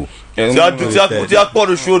mal show. Tu as pas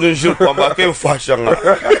de show de jeu pour marquer une fashion.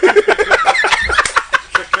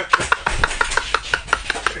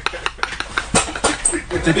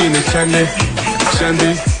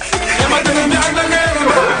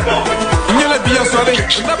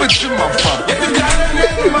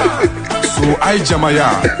 So I jamaya.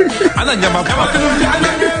 Ana nyama.